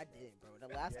shit. Oh, I didn't, bro. In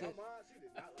Alaska, My mom, she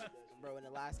did not like that shit. bro, in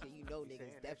Alaska, you know You niggas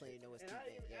saying that definitely didn't know what And ski I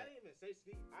meant. didn't Yeah. even say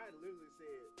ski. I literally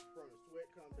said from the sweat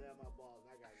come down my balls. And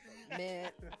I got in trouble. Man,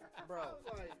 bro, I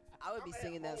was like, I would be I'm at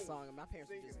singing that home song and my parents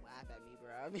would just singing it. laugh at me,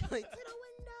 bro. I'd be like, to the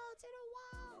window, to the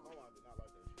my wall. mom did not like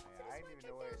that shit. Hey, I didn't even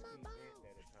know what ski meant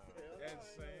at the time. Hell no, That's I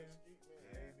ain't saying. know ski, man.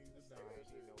 I ain't even I know.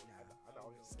 didn't know. Nah. I thought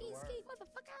it was Ski the ski word.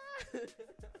 motherfucker.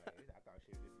 I thought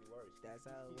shit was just the word. That's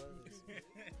how it was.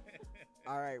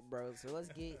 All right, bro. So let's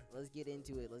get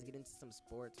into it. Let's get into some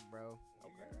sports, bro.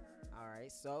 Okay. All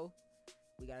right. So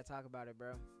we gotta talk about it,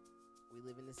 bro. We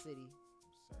live in the city.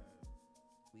 I'm sad.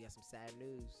 We got some sad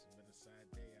news. It's been a sad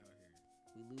day out here.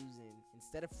 We losing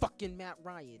instead of fucking Matt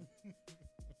Ryan.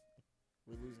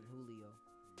 We losing Julio.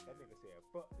 That nigga said,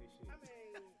 fuck this shit. I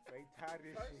mean, They tired of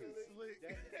this shit. personally, Slick.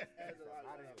 as a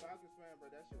Out of here. Falcons fan, bro,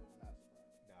 that shit was not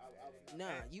surprising. Nah, I was that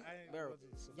Nah, I- you, I bro.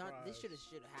 wasn't Y'all, this surprised.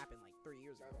 should have happened like 3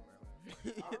 years ago, bro.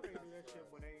 I already knew that shit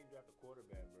when they ain't draft a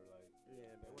quarterback, bro. Like,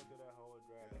 Yeah, they bro. went through that whole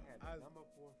draft. They had I- the number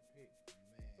 4 pick.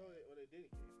 So Man. they didn't get.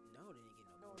 No, they didn't get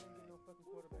no. No, they didn't get no fucking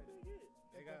Who the fuck quarterback. did they get?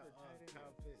 They got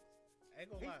Kyle Pitts. Ain't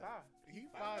He gonna lie. fine. He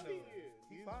I fine know he though. is.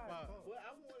 He's fine, fine. fuck. Well,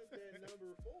 I wanted that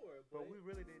number 4, But we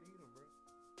really didn't need him, bro.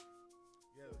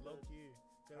 Yeah, low key.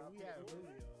 Cause Kyle we had Pitts.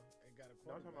 Julio and got a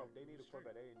No, I'm talking quarterback. about they need a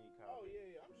quarterback. They didn't need Kyle. Oh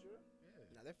yeah, I'm sure. Yeah.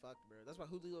 Nah, they're fucked, bro. That's why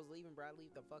Julio's leaving, bro. I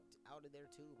leave the fuck out of there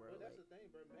too, bro. But that's Like, the thing,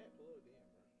 bro. Matt plugged in,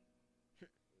 bro.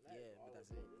 Matt Yeah, but always that's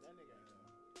it. plugged in. That nigga ain't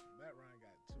changed. Matt Ryan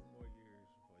got 2 more years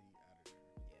before he out of there.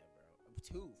 yeah, bro.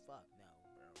 Two, fuck no,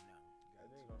 bro, no. That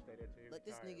nigga gonna stay there till he Let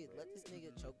this retire, nigga, bro. let this nigga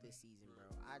choke this season, bro.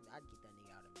 I'd get that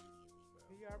nigga out immediately, bro.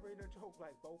 He already done choked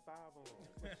like 4-5 on him.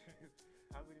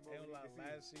 How many more Ain't we gonna need lie, to see?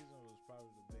 last season was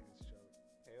probably the biggest choke.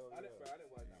 Hell I didn't yeah.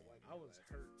 watch that one. I was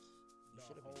hurt the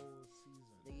should've been. whole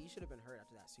season. Nigga, you should have been hurt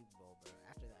after that Super Bowl, bro.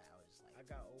 After that, I was just I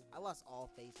like, got over. I lost all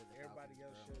faith in the Everybody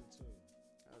Falcons, else bro. should too.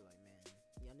 I was like, man,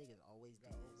 y'all niggas always do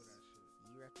Got over this that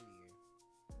shit. year after year,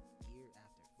 year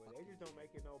after. But they fucking just don't year.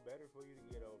 make it no better for you to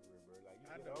get over it, bro. Like, you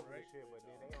I get know, over right? the shit, but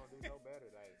then they don't do no better.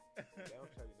 Like, they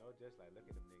don't show you no just like, look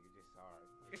at them niggas, just sorry.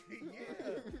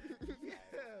 yeah.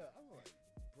 Yeah. I'm like,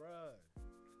 bruh.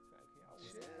 Like, can y'all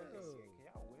win, Chill. can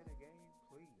y'all win a game,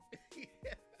 please?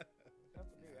 Yeah. Help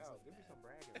a nigga Nah, out. it's Give me bad. some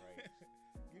bragging rights.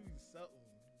 Give me something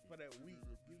for that week.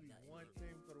 Give me one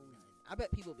thing for the week. I bet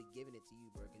people be giving it to you,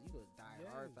 bro, because you a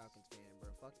die-hard Yes. Falcons fan, bro.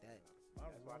 Fuck that. My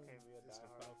That's why I room can't be a is the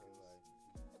diehard. 'Cause, Falcons. like,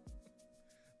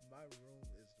 My room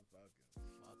is the Falcons.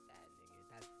 Fuck that,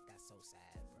 nigga. That's so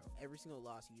sad, bro. Every single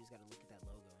loss, you just gotta look at that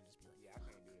logo and just be like, yeah, I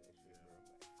can't do that shit, bro.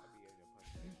 Like, I be able to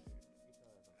punch that shit.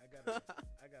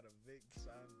 I got a Vic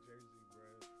signed jersey, bro.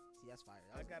 see, that's fire.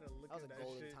 I That gotta look was at a that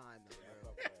golden shit. time, though, Yeah,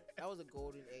 bro. fuck that. That was a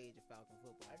golden age of Falcon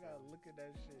football. I gotta look at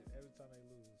that shit every time they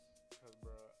lose. Cause, bro,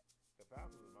 the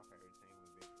Falcons was my favorite team when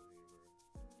Vince was here, bro.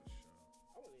 For sure.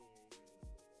 I wasn't even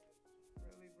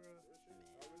Really, bro?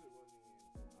 I really wasn't even.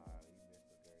 You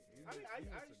missed a great game. I mean, I He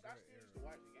was a still great used era. to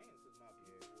watch the games because my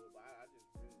people would, but I just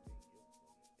really didn't give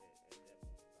a fuck at that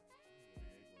point in time.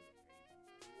 He was.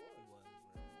 He was, bro.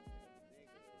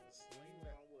 Nigga, Sling he was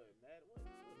that on what? Mad?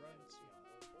 What runs. was he on?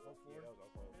 04? Oh, Yeah, that was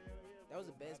all cold. Hell yeah, That was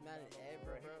the bro. best Madden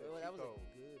ever, bro. Bro, That was a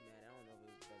Chico. good Madden. I don't know if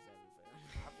it was the best ever, but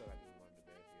I feel like it was one of the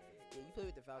best, yeah. yeah, you played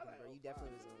with the Falcons, like bro. You 05.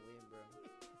 definitely was gonna win, bro.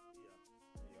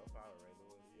 Yeah. Yo, power, Ray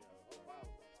Lewis. Yeah. 05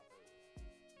 was one of my favorites.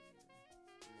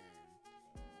 Man.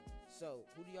 So,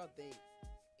 who do y'all think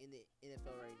in the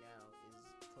NFL right now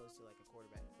is close to like a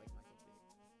quarterback like Michael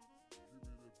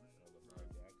Vick? Lamar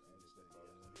Jackson is the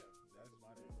closest. That's my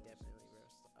Definitely, bro.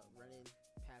 Running,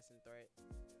 passing threat.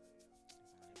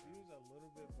 If he was a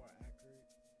little bit more accurate,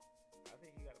 I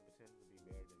think he got the potential to be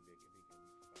better than Vic if he can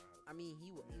learn how to. I mean, he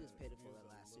was yeah, pitiful he was that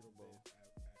a last Super little Bowl. bit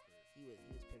accurate. He was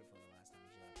pitiful the last time he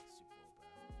showed up at the Super Bowl,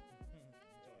 bro.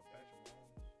 You talking Patrick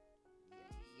Mahomes?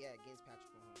 Yeah, against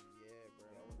Patrick Mahomes. Yeah, bro.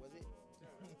 Was it?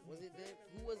 Was it Vic?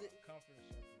 Who was it? Conference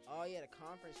championship. Oh yeah, the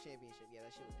conference championship. Yeah,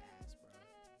 that shit was ass, bro.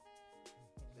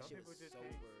 That Some shit people was just so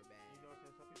can't- bad. You know what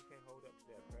I'm saying? Some people can't hold up to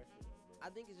that pressure, though, bro. I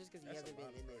think it's just because he That's hasn't a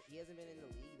lot been of in the pressure. he hasn't been in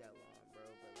the league that long, bro.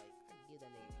 But like, I can give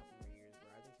that nigga a couple more years, bro.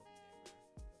 I think he'll be there,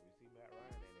 bro. We see Matt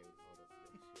Ryan and they was hold up to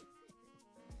that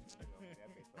shit.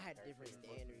 I had different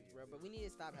standards, bro. But we need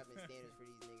to stop having standards for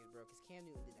these niggas, bro. Cause Cam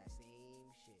Newton did that same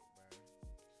shit, bro.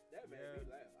 That made Yeah.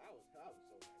 me laugh. I was so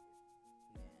happy.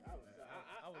 Man, I was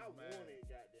I was mad. wanted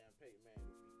goddamn Peyton Manning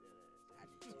to beat that ass. I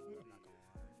did too. I'm not gonna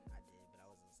lie, I did, but I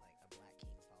was just like a Black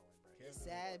King following, bro. Cam It's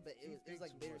Newton, sad, but he it was thinks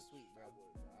like too much. bittersweet, bro.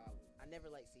 I never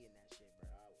liked seeing that shit, bro.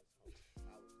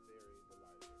 I was very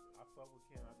delighted. I fuck with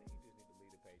Cam. I think he just need to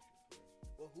lead the Patriots, bro.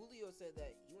 Well, Julio said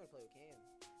that he want to play with Cam.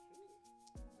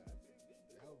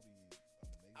 That would be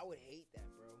amazing. I would hate that,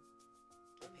 bro.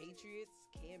 The Patriots,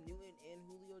 Cam Newton, and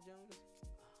Julio Jones.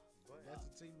 But That's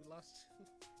the team we lost to.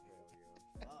 hell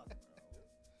yeah. Fuck,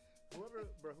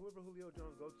 bro. Whoever Julio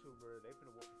Jones go to, bro, they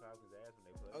finna whoop the Falcons' ass when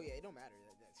they play. Oh yeah, it don't matter.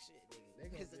 That shit, nigga. They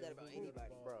You gonna can say be that able about to move the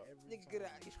anybody. ball Bro. every Nigga good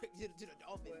time. at to the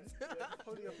Dolphins.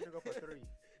 Julio finna go for 3.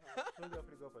 Julio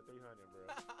finna go for 300, bro.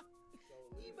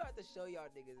 He about to show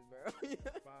y'all niggas, bro. 5 I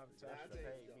touchdowns. think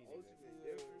paid the me, nigga. ultimate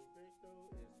disrespect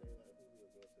though is say like Julio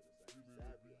go to the Saints.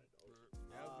 That'd be like the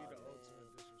ultimate. That would be Aw, the man. ultimate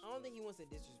disrespect. I don't think he wants to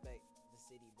disrespect the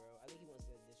city, bro. I think he wants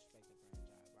to disrespect the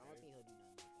franchise, bro. I don't think he'll do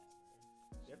nothing like that,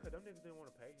 bro. Yeah, cause them niggas didn't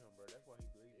want to pay him, bro. That's why he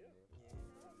bleeding, bro.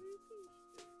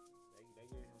 They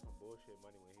gave him some bullshit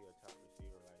money when he a top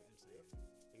receiver. Like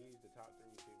he's the top 3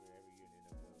 receiver every year in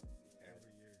the NFL. Every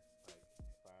year. Like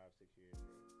 5-6 years,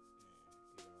 bro. You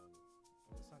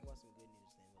know, Let's talk about some good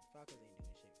news then. But the Falcons ain't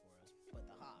doing shit for us. But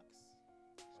the Hawks.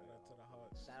 Shout out to the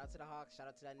Hawks. Shout out to the Hawks. Shout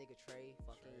out to that nigga Trey.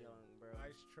 Fucking Trey. young, bro.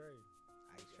 Nice trade.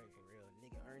 Ice Trey for real.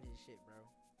 Nigga earned his shit, bro.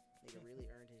 Nigga really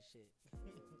earned his shit.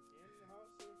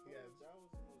 Yes. That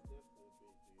was most definitely a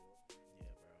big deal.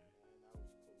 Yeah, bro. And that was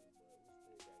cool, but we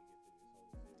still gotta get through this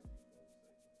whole series before we say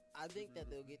something. I think that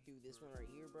they'll get through this one right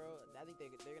here, bro. I think they're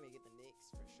gonna get the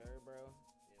Knicks for sure, bro.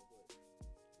 Yeah,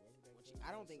 but I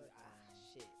don't think.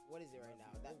 Shit. What is it right now?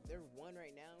 They're one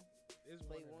right now. It's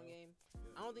Play one one and game.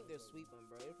 Yeah, I don't think they'll it's sweep them,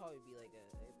 bro. It'll probably be like a.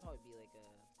 They're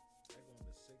going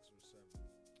to 6 or 7.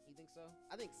 You think so?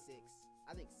 I think 6.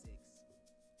 I think 6.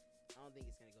 I don't think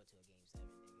it's gonna go to a game 7,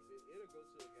 nigga. it'll go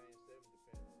to a game 7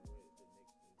 depending on what the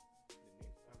Knicks do. the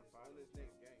Knicks kind of On this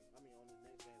next game. I mean, on this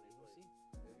next game they We'll play.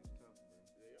 see. It's tough, bro.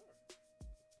 They are.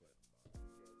 But,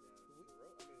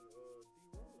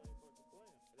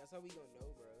 That's how we gonna know,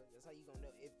 bro. That's how you gonna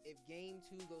know. If game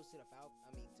 2 goes to the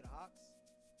to the Hawks,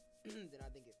 then I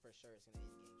think it for sure it's gonna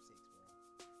end game 6, bro.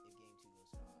 If game 2 goes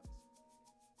to the Hawks,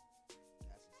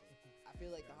 that's insane. I feel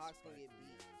like the Hawks gonna get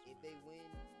beat if they win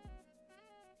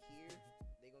here.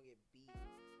 They gonna get beat.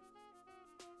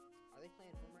 Are they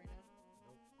playing home right now?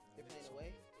 nope. They're playing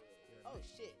away. Yeah, Oh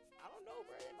Knicks shit! I don't know,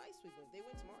 bro. They might sweep them. If they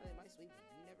win tomorrow, they might sweep them.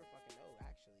 You never fucking know,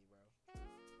 actually, bro.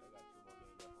 They got 2 more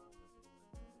games at home if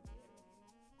they win.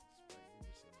 Spike, we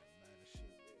just saying that mad as shit.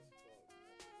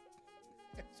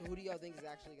 So who do y'all think is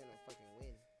actually gonna fucking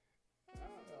win?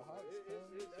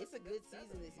 It's a good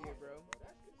season this year, bro.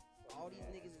 All these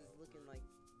niggas is looking like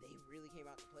they really came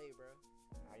out to play, bro.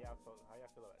 How y'all feel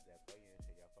about that play-in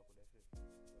shit? Y'all fuck with that shit?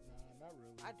 Nah, not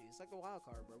really. I do. It's like the wild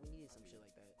card, bro. We needed some shit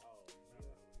like that. Oh, Not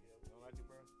really. You don't like it,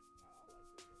 bro?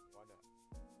 Why not?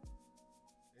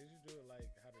 They should do it like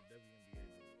how the WNBA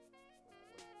do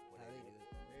it. How they do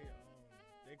it?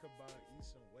 They combine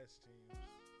East and West teams.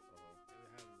 Uh-huh. They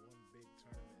have one big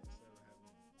tournament instead of having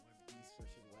one East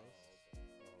versus West.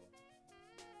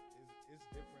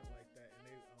 different like that, and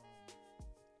they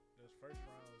those first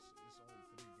rounds it's only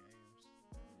 3 games.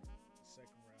 The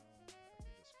second round, I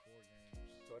think it's 4 games.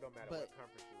 So it don't matter But- what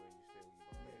conference you're in, you gonna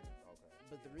play. Okay.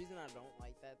 But the reason I don't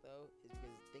like that though is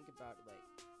because think about it, like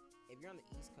if you're on the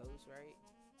East Coast, right,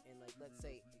 and like let's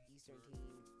say an Eastern team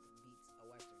beats a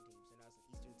Western team, so now it's an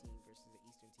Eastern team versus an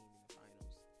Eastern team in the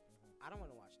finals. I don't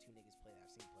want to watch 2 niggas play that I've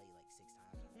seen play like 6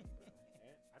 times already, bro.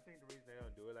 And I think the reason they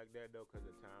don't do it like that though, cause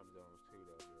of time zones too,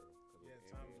 though, bro. Yeah,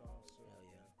 time zones too. Hell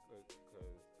yeah.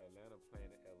 Cause Atlanta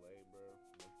playing in LA, bro.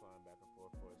 Them flying back and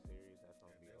forth for a series, that's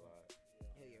gonna be a lot.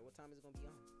 Hell yeah. What time is it gonna be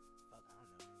on? Fuck, I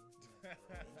don't know.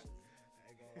 Eventually. I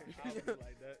ain't gonna I'll be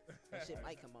like that. That shit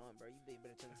might come on, bro. You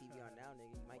better turn the TV on now,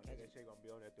 nigga. You might catch That it. shit gonna be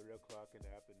on at 3 o'clock in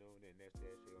the afternoon, and next day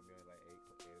that shit gonna be on like 8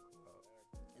 o'clock.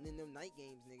 And then them night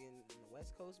games, nigga, in the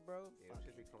West Coast, bro. Yeah, it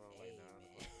should be coming on like 9 man.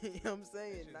 o'clock. You know what I'm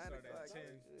saying? That 9 shit start o'clock. at 10.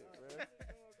 Shit, bro.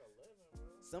 Like 11, bro.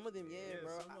 Some of them, yeah,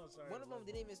 bro. some of them start One at of them 11.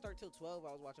 didn't even start till 12.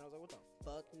 I was watching. I was like, what the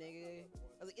fuck, nigga?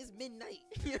 I was like, it's midnight.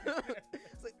 You know?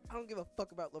 It's like, I don't give a fuck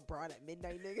about LeBron at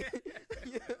midnight, nigga.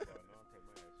 You Oh, no, I'm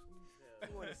taking my ass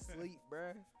sleep. want to sleep,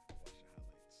 bro. Watch the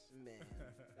highlights. Man.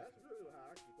 That's really how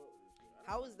I keep up with this shit.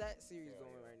 How is that series Hell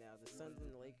going yeah. right now? The Suns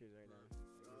and the Lakers right now.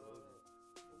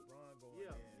 LeBron going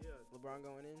Yeah, in. yeah. LeBron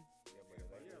going in? Yeah, but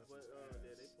like, Yeah, but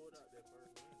ass. they pulled out their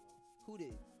first win, though. Who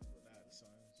did? Nah, the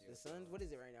Suns. The Suns? What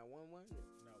is it right now? 1-1?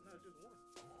 No, No, just one.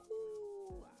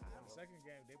 Ooh, the second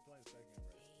game they playing second game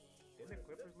right now. didn't the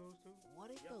Clippers lose too? what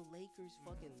if the Lakers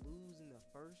fucking lose in the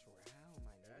first round,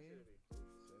 my That nigga? should be cool.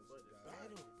 But the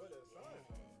That'll Suns, but the Suns,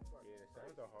 Yeah, the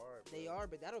Suns are hard. They bro. are,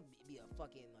 but that'll be a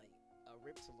fucking like a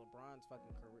rip to LeBron's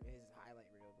fucking career, his highlight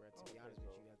reel, bro. To I be don't honest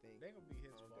think with so. you, I think. They gonna be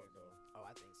his I don't fault think so. though. Oh,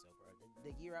 I think so, bro.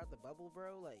 The year out the bubble,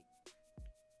 bro, like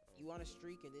you on a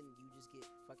streak and then you just get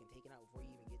fucking taken out before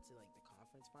you even get to like the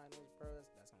conference finals, bro.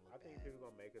 That's gonna I look think bad. people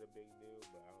gonna make it a big deal,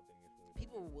 but I don't think it's really.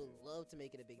 People will love to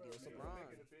make it a big deal. It's Niggas LeBron.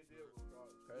 making a big deal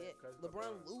regardless. Yeah, Cause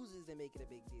LeBron loses, they make it a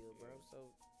big deal, bro. Yeah. So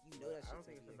you know that I don't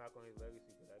shit's think it's a a knock on his legacy,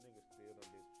 because that nigga still done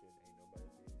this shit ain't nobody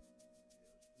did.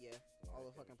 yeah. All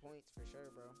the fucking points for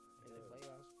sure, bro. In the Yeah.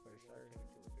 playoffs for He won sure.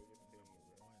 2 or 3 different things,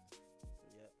 bro.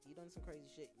 Yeah, he done some crazy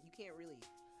shit. You can't really.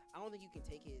 I don't think you can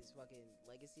take his fucking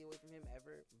legacy away from him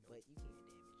ever, but you can't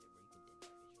damage it, bro. You can dent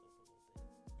that bitch a little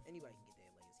bit. Anybody can get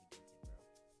that legacy dented,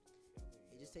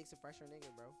 bro. It just takes a fresher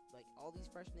nigga, bro. Like all these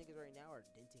fresh niggas right now are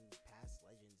denting past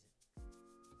legends,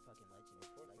 fucking legends.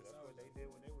 Of course, Like, but that's what they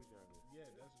did when they was younger. Yeah,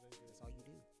 that's what they did. that's all you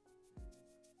do,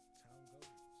 Time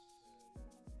goes.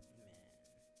 man.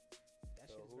 That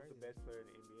So shit is who's crazy. the best player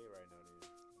in the NBA right now then?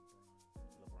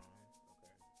 LeBron.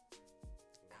 Okay.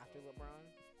 After LeBron,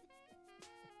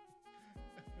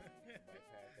 Might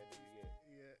pass that nigga yet.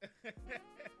 Yeah.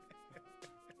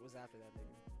 what's after that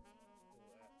nigga?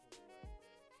 Yeah.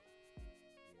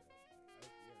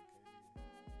 Good.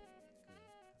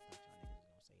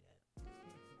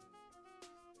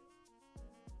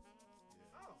 I thought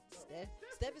y'all niggas was gonna say that.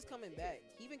 Steph is coming back.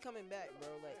 He been coming back, bro.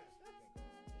 Like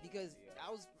because Yeah.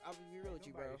 I'll be real with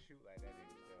you, bro. Nobody shoot like that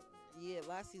nigga Steph, man. Yeah,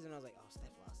 last season I was like, oh,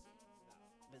 Steph lost it.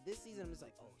 But this season I'm just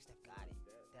like, oh, Steph got it.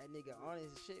 That nigga on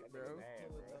his shit, That bro. nigga mad,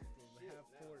 Pull it bro. up from half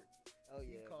court. Oh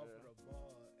He yeah, called bro. for the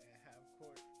ball at half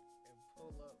court and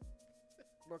pull up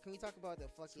Bro, can we talk about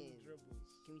the 2 fucking? dribbles.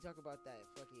 Can we talk about that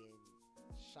fucking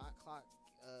shot clock,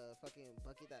 fucking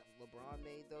bucket that LeBron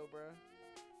made though, bro?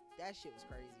 That shit was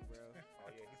crazy, bro. Oh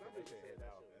yeah, he Some said that people shit said hit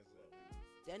that out. shit was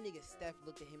That nigga Steph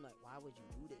looked at him like, why would you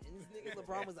do that? And this nigga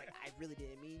LeBron was like, I really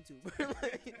didn't mean to, bro.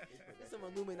 Like, it's some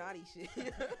Illuminati shit.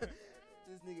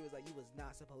 This nigga was like, you was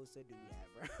not supposed to do that,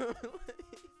 bro.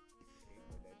 He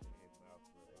put that shit in his mouth,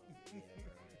 bro. Yeah,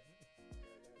 bro.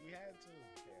 He had to.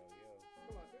 Hell yeah.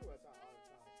 Come on, think about all the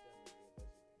time Steph did that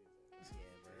shit.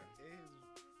 Yeah, bro. It is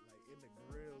like in the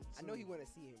grill. Too. I know he want to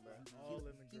see him, bro. All in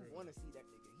the He grill. want to see that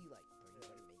nigga. He like, bro, you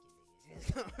better make it,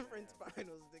 nigga. Conference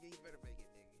finals, nigga. You better make it,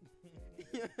 nigga.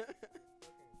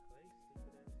 Fucking Clay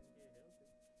stupid ass and get healthy.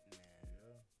 Man.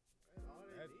 Yeah. That's all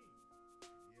they That- need.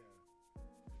 Yeah.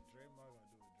 Draymond gonna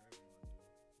do what Draymond do.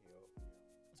 Yo.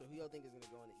 So who y'all think is gonna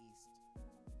go in the East?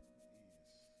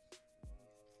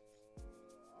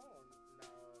 I don't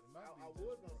know. might be I just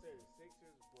was gonna say Brooklyn. the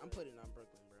Sixers, but I'm putting on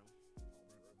Brooklyn, bro.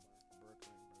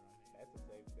 Brooklyn, bro. That's a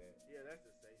safe bet. Yeah, that's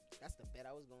the safe. That's the bet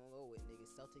I was gonna go with, nigga.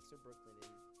 Celtics or Brooklyn,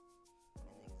 and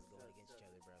niggas is going against each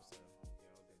other, bro. So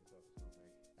Yeah, I don't think the Celtics gonna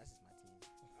make it. that's just my team.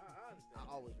 I understand. I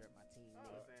always rep my team, I nigga.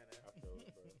 understand that. I feel it,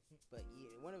 bro. But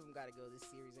yeah, one of them got to go this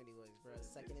series anyways, bro. The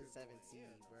Second and Sixers seventh going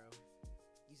in, seed, bro.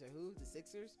 You said who? The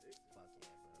Sixers? Sixers. Fuck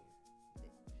yeah, bro.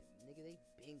 Nigga, they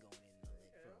been going in the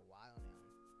lit for a while now.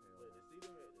 But to see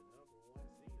them at the number 1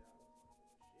 seed, I was like, well,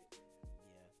 shit.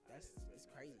 Yeah, that's it's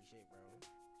crazy shit, bro.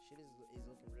 shit is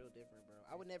looking real different, bro.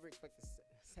 I would never expect the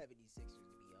 76ers to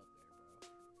be up there, bro.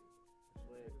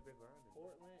 But Niggas been grinding.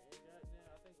 Portland and goddamn,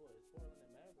 I think what is Portland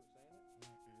and Mavericks, ain't it?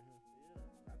 Mm-hmm.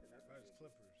 Yeah, I think that's It's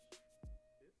Clippers.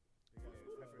 Yeah,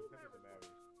 Clippers and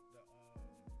Mavericks.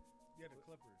 The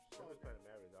Clippers. Clippers playing the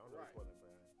Mavericks. I don't know Right. if Portland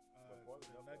playing. But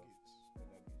Portland The up, Nuggets. though. The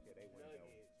Nuggets. Yeah, they win that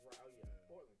one. Nuggets, right? Oh yeah,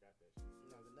 Portland got that shit.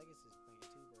 No, the Nuggets is playing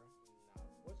too, bro.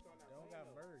 Nah, what's going on? They don't got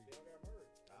Murray. They don't got Murray.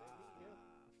 They need him.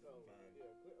 So okay.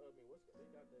 they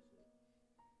got that shit.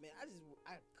 Man,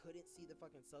 I couldn't see the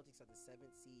fucking Celtics at the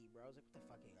 7th seed, bro. I was like, what the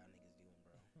fuck are y'all niggas doing,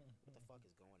 bro? What the fuck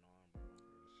is going on, bro?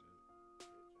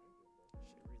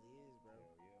 Shit really is, bro.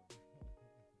 Hell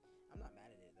yeah. I'm not mad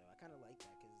at it though. I kind of like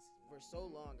that because for so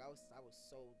long I was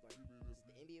so like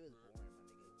the NBA was boring,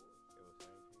 my nigga. It was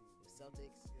same team. It was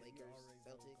Celtics, Yeah, you Lakers, already know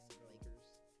Celtics, it's gonna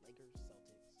Lakers,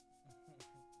 Celtics.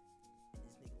 And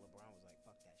this nigga LeBron was like,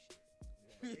 fuck that shit.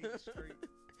 Straight.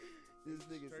 This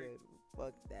nigga said,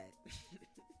 fuck that.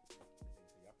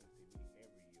 Y'all finna see me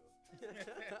every year.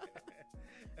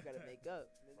 Gotta make up.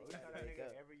 Bro, we saw that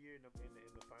nigga every year in the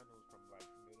finals from like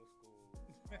middle school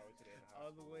all the way to the end of high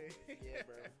All the school. way. Yeah,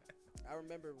 bro. I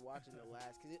remember watching the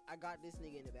last, cause I got this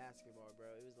nigga into basketball, bro.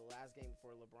 It was the last game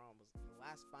before LeBron was, the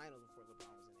last finals before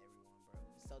LeBron was in everyone, bro.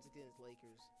 The Celtics against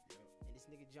Lakers, Yep. and this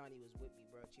nigga Johnny was with me,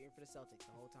 bro, cheering for the Celtics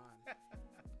the whole time. Oh,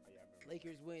 yeah, I remember.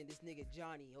 Lakers win. This nigga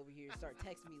Johnny over here start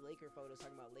texting me Laker photos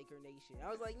talking about Laker Nation. I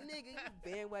was like, nigga, you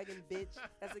bandwagon bitch.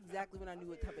 That's exactly when I knew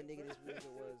what type of nigga this nigga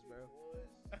was, bro.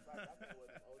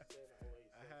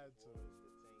 I had to.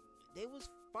 They was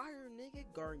fire, nigga.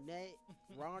 Garnett,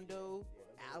 Rondo,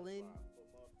 Allen,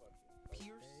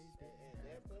 Pierce.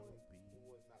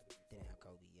 Didn't have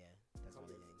Kobe, yeah. That's all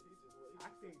they named. I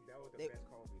think that was the They- best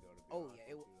Kobe though. To be Oh honest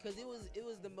yeah, with you. cause it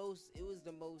was the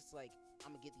most like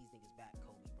I'm gonna get these niggas back,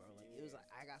 Kobe, bro. Like it was like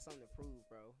I got something to prove,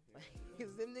 bro. Like,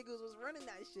 cause them niggas was running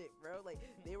that shit, bro. Like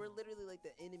they were literally like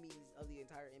the enemies of the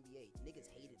entire NBA.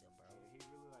 Niggas hated them, bro. Yeah, he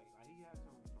really like he had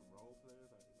some role players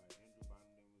like Andrew Bynum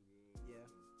was good. Yeah.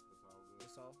 Was all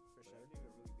That's all good. for But sure. that nigga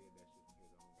really did that shit for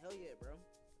his own. Hell yeah, bro.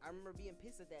 I remember being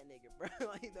pissed at that nigga, bro.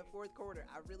 Like the fourth quarter,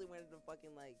 I really wanted to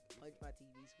fucking like punch my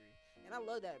TV screen. And I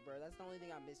love that, bro. That's the only thing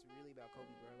I miss really about Kobe,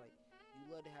 bro. Like you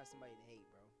love to have somebody to hate,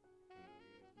 bro. Hell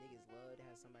yeah. Niggas love to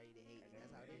have somebody to hate, and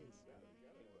that's how it is. He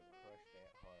would crush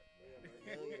that heart, bro.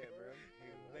 Hell yeah, bro.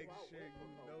 Make sure you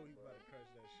know he about to crush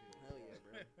that shit. Hell yeah,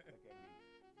 bro. Look at me.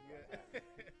 Yeah.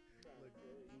 Look,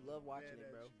 You love watching it,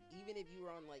 Mad bro. at you. Even if you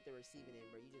were on like the receiving end,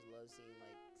 bro, you just love seeing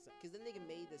like, cause the nigga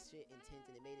made this shit intense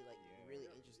and it made it like Yeah. really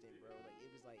interesting, bro. Like it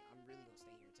was like I'm really gonna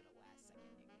stay here to the last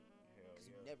second, nigga, Hell cause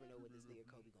you yeah. never know what this nigga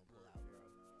Kobe gonna pull out, bro.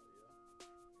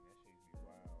 That shit be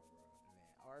wild, bro. Man,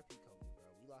 R.I.P. Kobe, bro.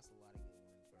 We lost a lot of good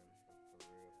ones, bro. For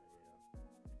real, for real.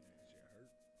 that shit hurt.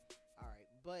 All right,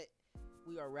 but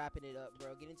we are wrapping it up,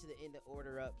 bro. Get into the end of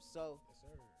order up. So Yes,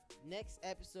 sir. next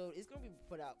episode is gonna be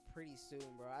put out pretty soon,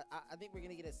 bro. I think we're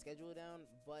gonna get a schedule down,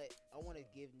 but I want to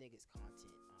give niggas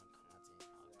content for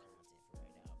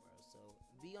right now, bro. So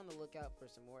be on the lookout for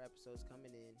some more episodes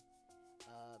coming in.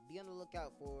 Be on the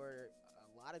lookout for a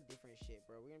lot of different shit,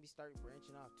 bro. We're gonna be starting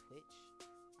branching off Twitch.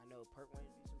 I know Purp wanted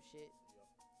to do some shit.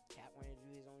 Cat wanted to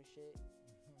do his own shit.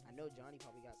 I know Johnny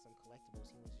probably got some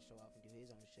collectibles he wants to show off and do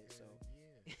his own shit. So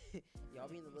Yeah. y'all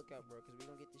be on the lookout, bro, because we're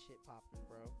gonna get this shit popping,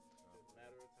 bro.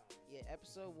 Matter of time. Yeah,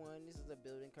 episode 1, this is a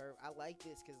building curve. I like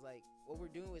this because, like, what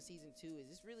we're doing with season 2 is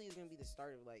this really is going to be the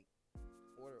start of, like,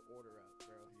 order up,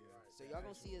 bro. Yeah. So y'all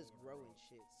going to see us grow and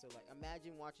shit. So, like,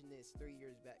 imagine watching this 3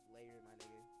 years back later, my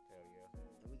nigga. Hell yeah.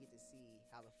 And we get to see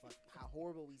how how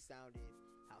horrible we sounded,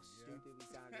 how Yeah. stupid we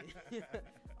sounded.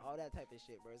 All that type of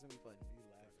shit, bro. It's going to be fun. You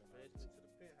laughing. Basement to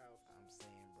the penthouse. I'm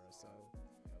saying, bro. So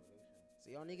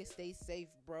Evolution. y'all niggas stay safe,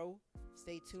 bro.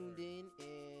 Stay tuned Sir. in.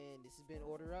 And this has been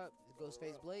Order Up. This is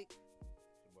GhostfaceBlake.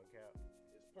 It's your boy Cap.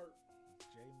 It's Purp.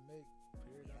 Jmick.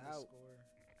 Period We out. underscore.